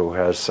there who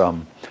has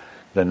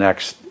the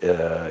next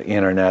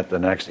internet, the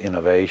next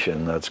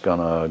innovation that's going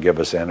to give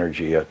us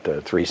energy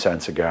at 3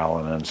 cents a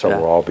gallon, and so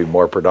we'll all be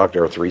more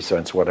productive, or 3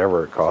 cents,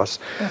 whatever it costs.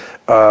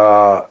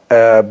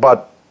 Yeah.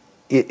 But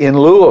in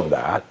lieu of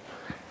that,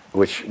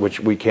 which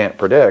we can't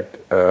predict,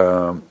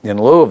 in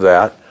lieu of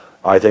that,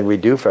 I think we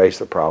do face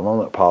the problem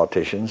that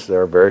politicians,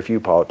 there are very few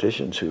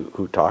politicians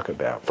who talk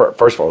about,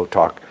 first of all, who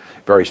talk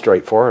very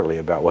straightforwardly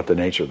about what the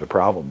nature of the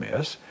problem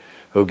is,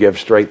 who give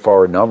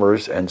straightforward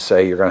numbers and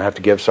say you're going to have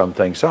to give some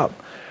things up.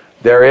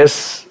 There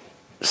is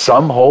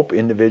some hope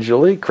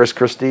individually. Chris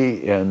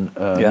Christie in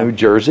New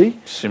Jersey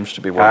seems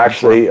to be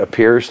actually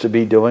appears to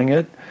be doing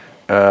it.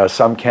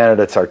 Some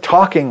candidates are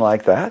talking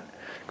like that.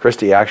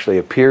 Christie actually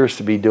appears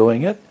to be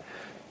doing it.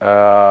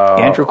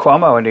 Andrew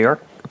Cuomo in New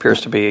York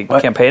appears to be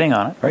campaigning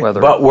on it. Right.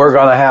 But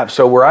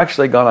we're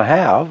actually going to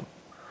have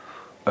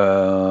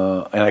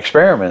an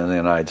experiment in the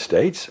United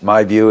States.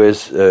 My view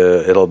is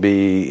it'll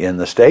be in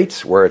the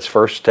states where it's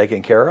first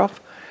taken care of.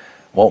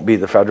 Won't be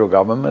the federal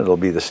government, it'll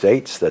be the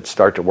states that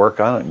start to work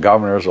on it, and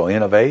governors will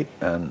innovate,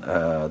 and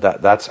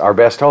that's our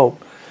best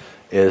hope,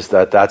 is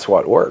that's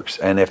what works.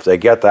 And if they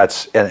get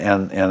that,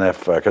 and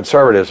if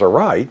conservatives are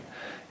right,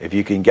 if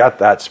you can get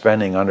that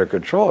spending under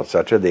control,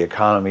 etc., the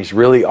economies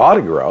really ought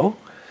to grow,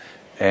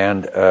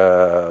 and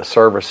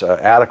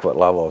adequate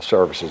level of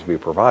services be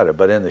provided.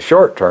 But in the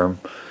short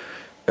term,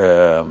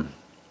 I'm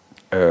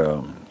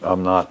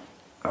not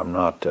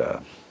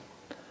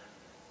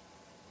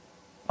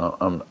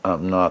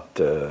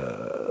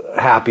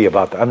happy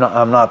about that.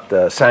 I'm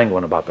not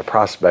sanguine about the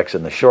prospects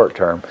in the short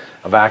term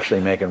of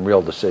actually making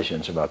real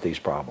decisions about these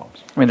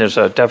problems. I mean, there's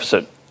a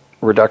deficit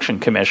reduction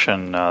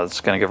commission that's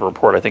going to give a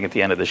report, I think, at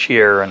the end of this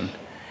year, and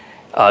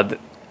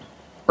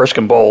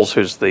Erskine Bowles,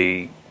 who's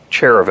the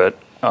chair of it,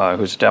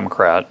 who's a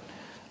Democrat,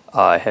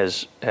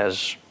 has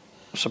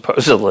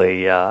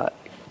supposedly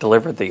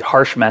delivered the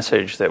harsh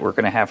message that we're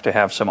going to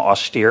have some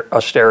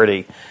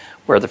austerity,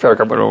 where the federal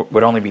government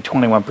would only be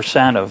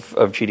 21%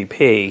 of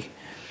GDP,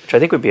 which I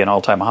think would be an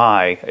all-time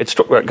high. It's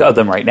other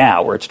than right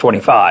now, where it's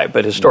 25,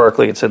 but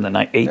historically it's in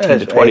the 18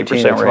 to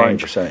 20%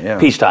 range. Yeah.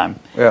 Peacetime.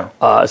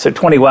 Yeah. So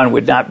 21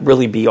 would not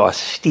really be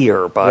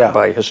austere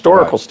by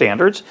historical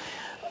standards.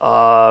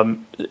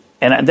 And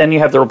then you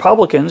have the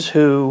Republicans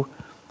who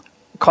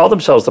call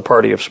themselves the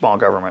party of small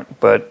government,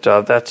 but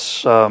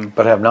that's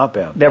but have not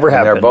been. Never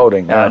have been. They're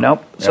voting.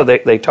 Nope. Yeah. So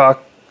they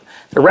talk.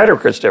 Their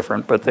rhetoric is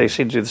different, but they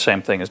seem to do the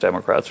same thing as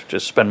Democrats, which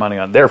is spend money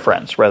on their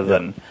friends rather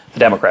than the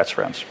Democrats'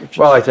 friends.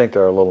 Well, I think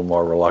they're a little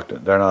more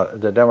reluctant. They're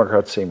not. The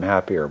Democrats seem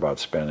happier about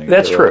spending.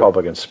 That's the true.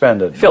 Republicans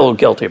spend it. Feel a little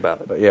guilty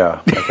about it. But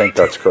yeah, I think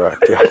that's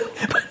correct. Yeah.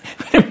 But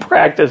in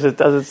practice, it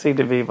doesn't seem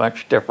to be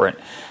much different.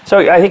 So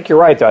I think you're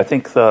right, though. I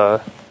think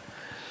the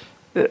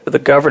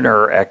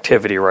governor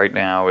activity right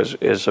now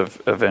is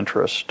of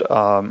interest.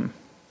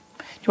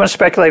 Do you want to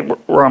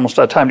speculate? We're almost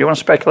out of time. Do you want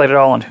to speculate at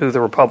all on who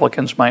the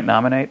Republicans might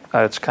nominate?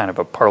 It's kind of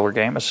a parlor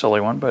game, a silly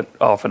one, but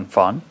often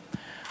fun.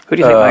 Who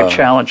do you think might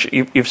challenge?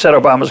 You've said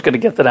Obama's going to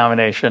get the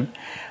nomination,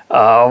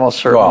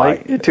 almost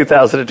certainly, in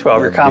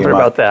 2012. You're confident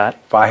about that?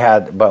 If I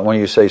had, but when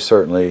you say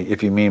certainly,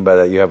 if you mean by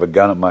that, you have a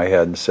gun at my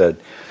head and said,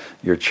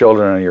 your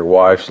children and your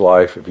wife's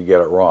life, if you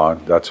get it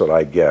wrong, that's what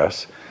I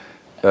guess.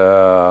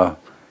 Well,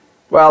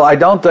 I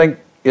don't think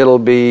it'll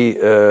be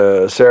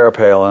Sarah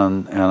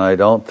Palin, and I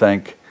don't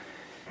think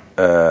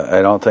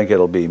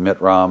it'll be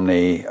Mitt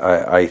Romney.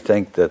 I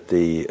think that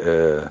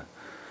the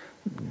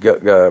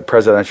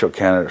presidential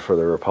candidate for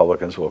the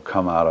Republicans will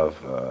come out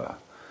of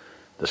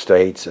the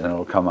states, and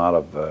it'll come out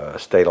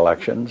of state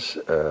elections.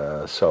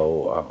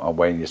 So I'm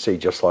waiting to see,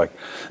 just like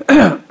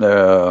in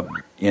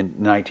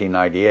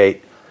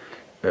 1998,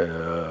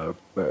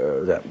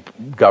 that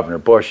Governor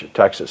Bush of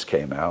Texas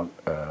came out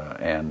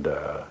and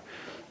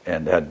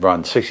had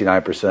run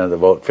 69% of the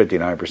vote,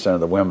 59% of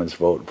the women's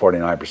vote,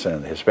 49%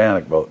 of the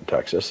Hispanic vote in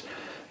Texas,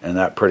 and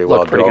that pretty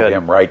well drove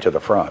him right to the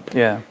front.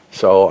 Yeah.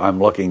 So I'm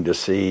looking to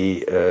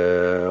see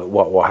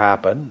what will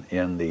happen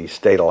in the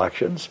state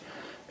elections,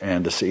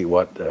 and to see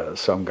what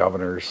some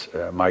governors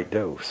might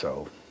do.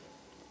 So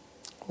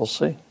we'll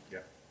see. Yeah.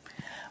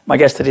 My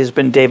guest today has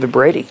been David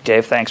Brady.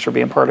 Dave, thanks for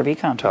being part of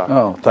Econ Talk.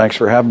 Oh, thanks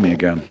for having me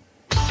again.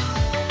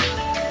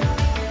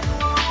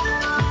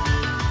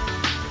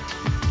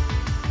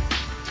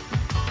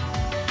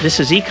 This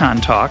is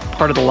Econ Talk,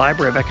 part of the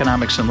Library of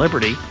Economics and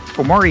Liberty.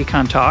 For more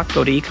Econ Talk,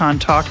 go to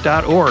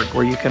econtalk.org,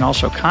 where you can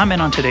also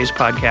comment on today's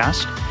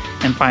podcast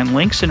and find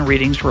links and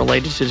readings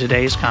related to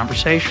today's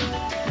conversation.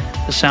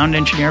 The sound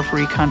engineer for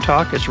Econ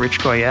Talk is Rich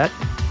Goyette.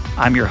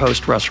 I'm your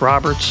host, Russ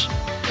Roberts.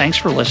 Thanks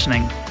for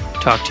listening.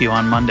 Talk to you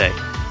on Monday.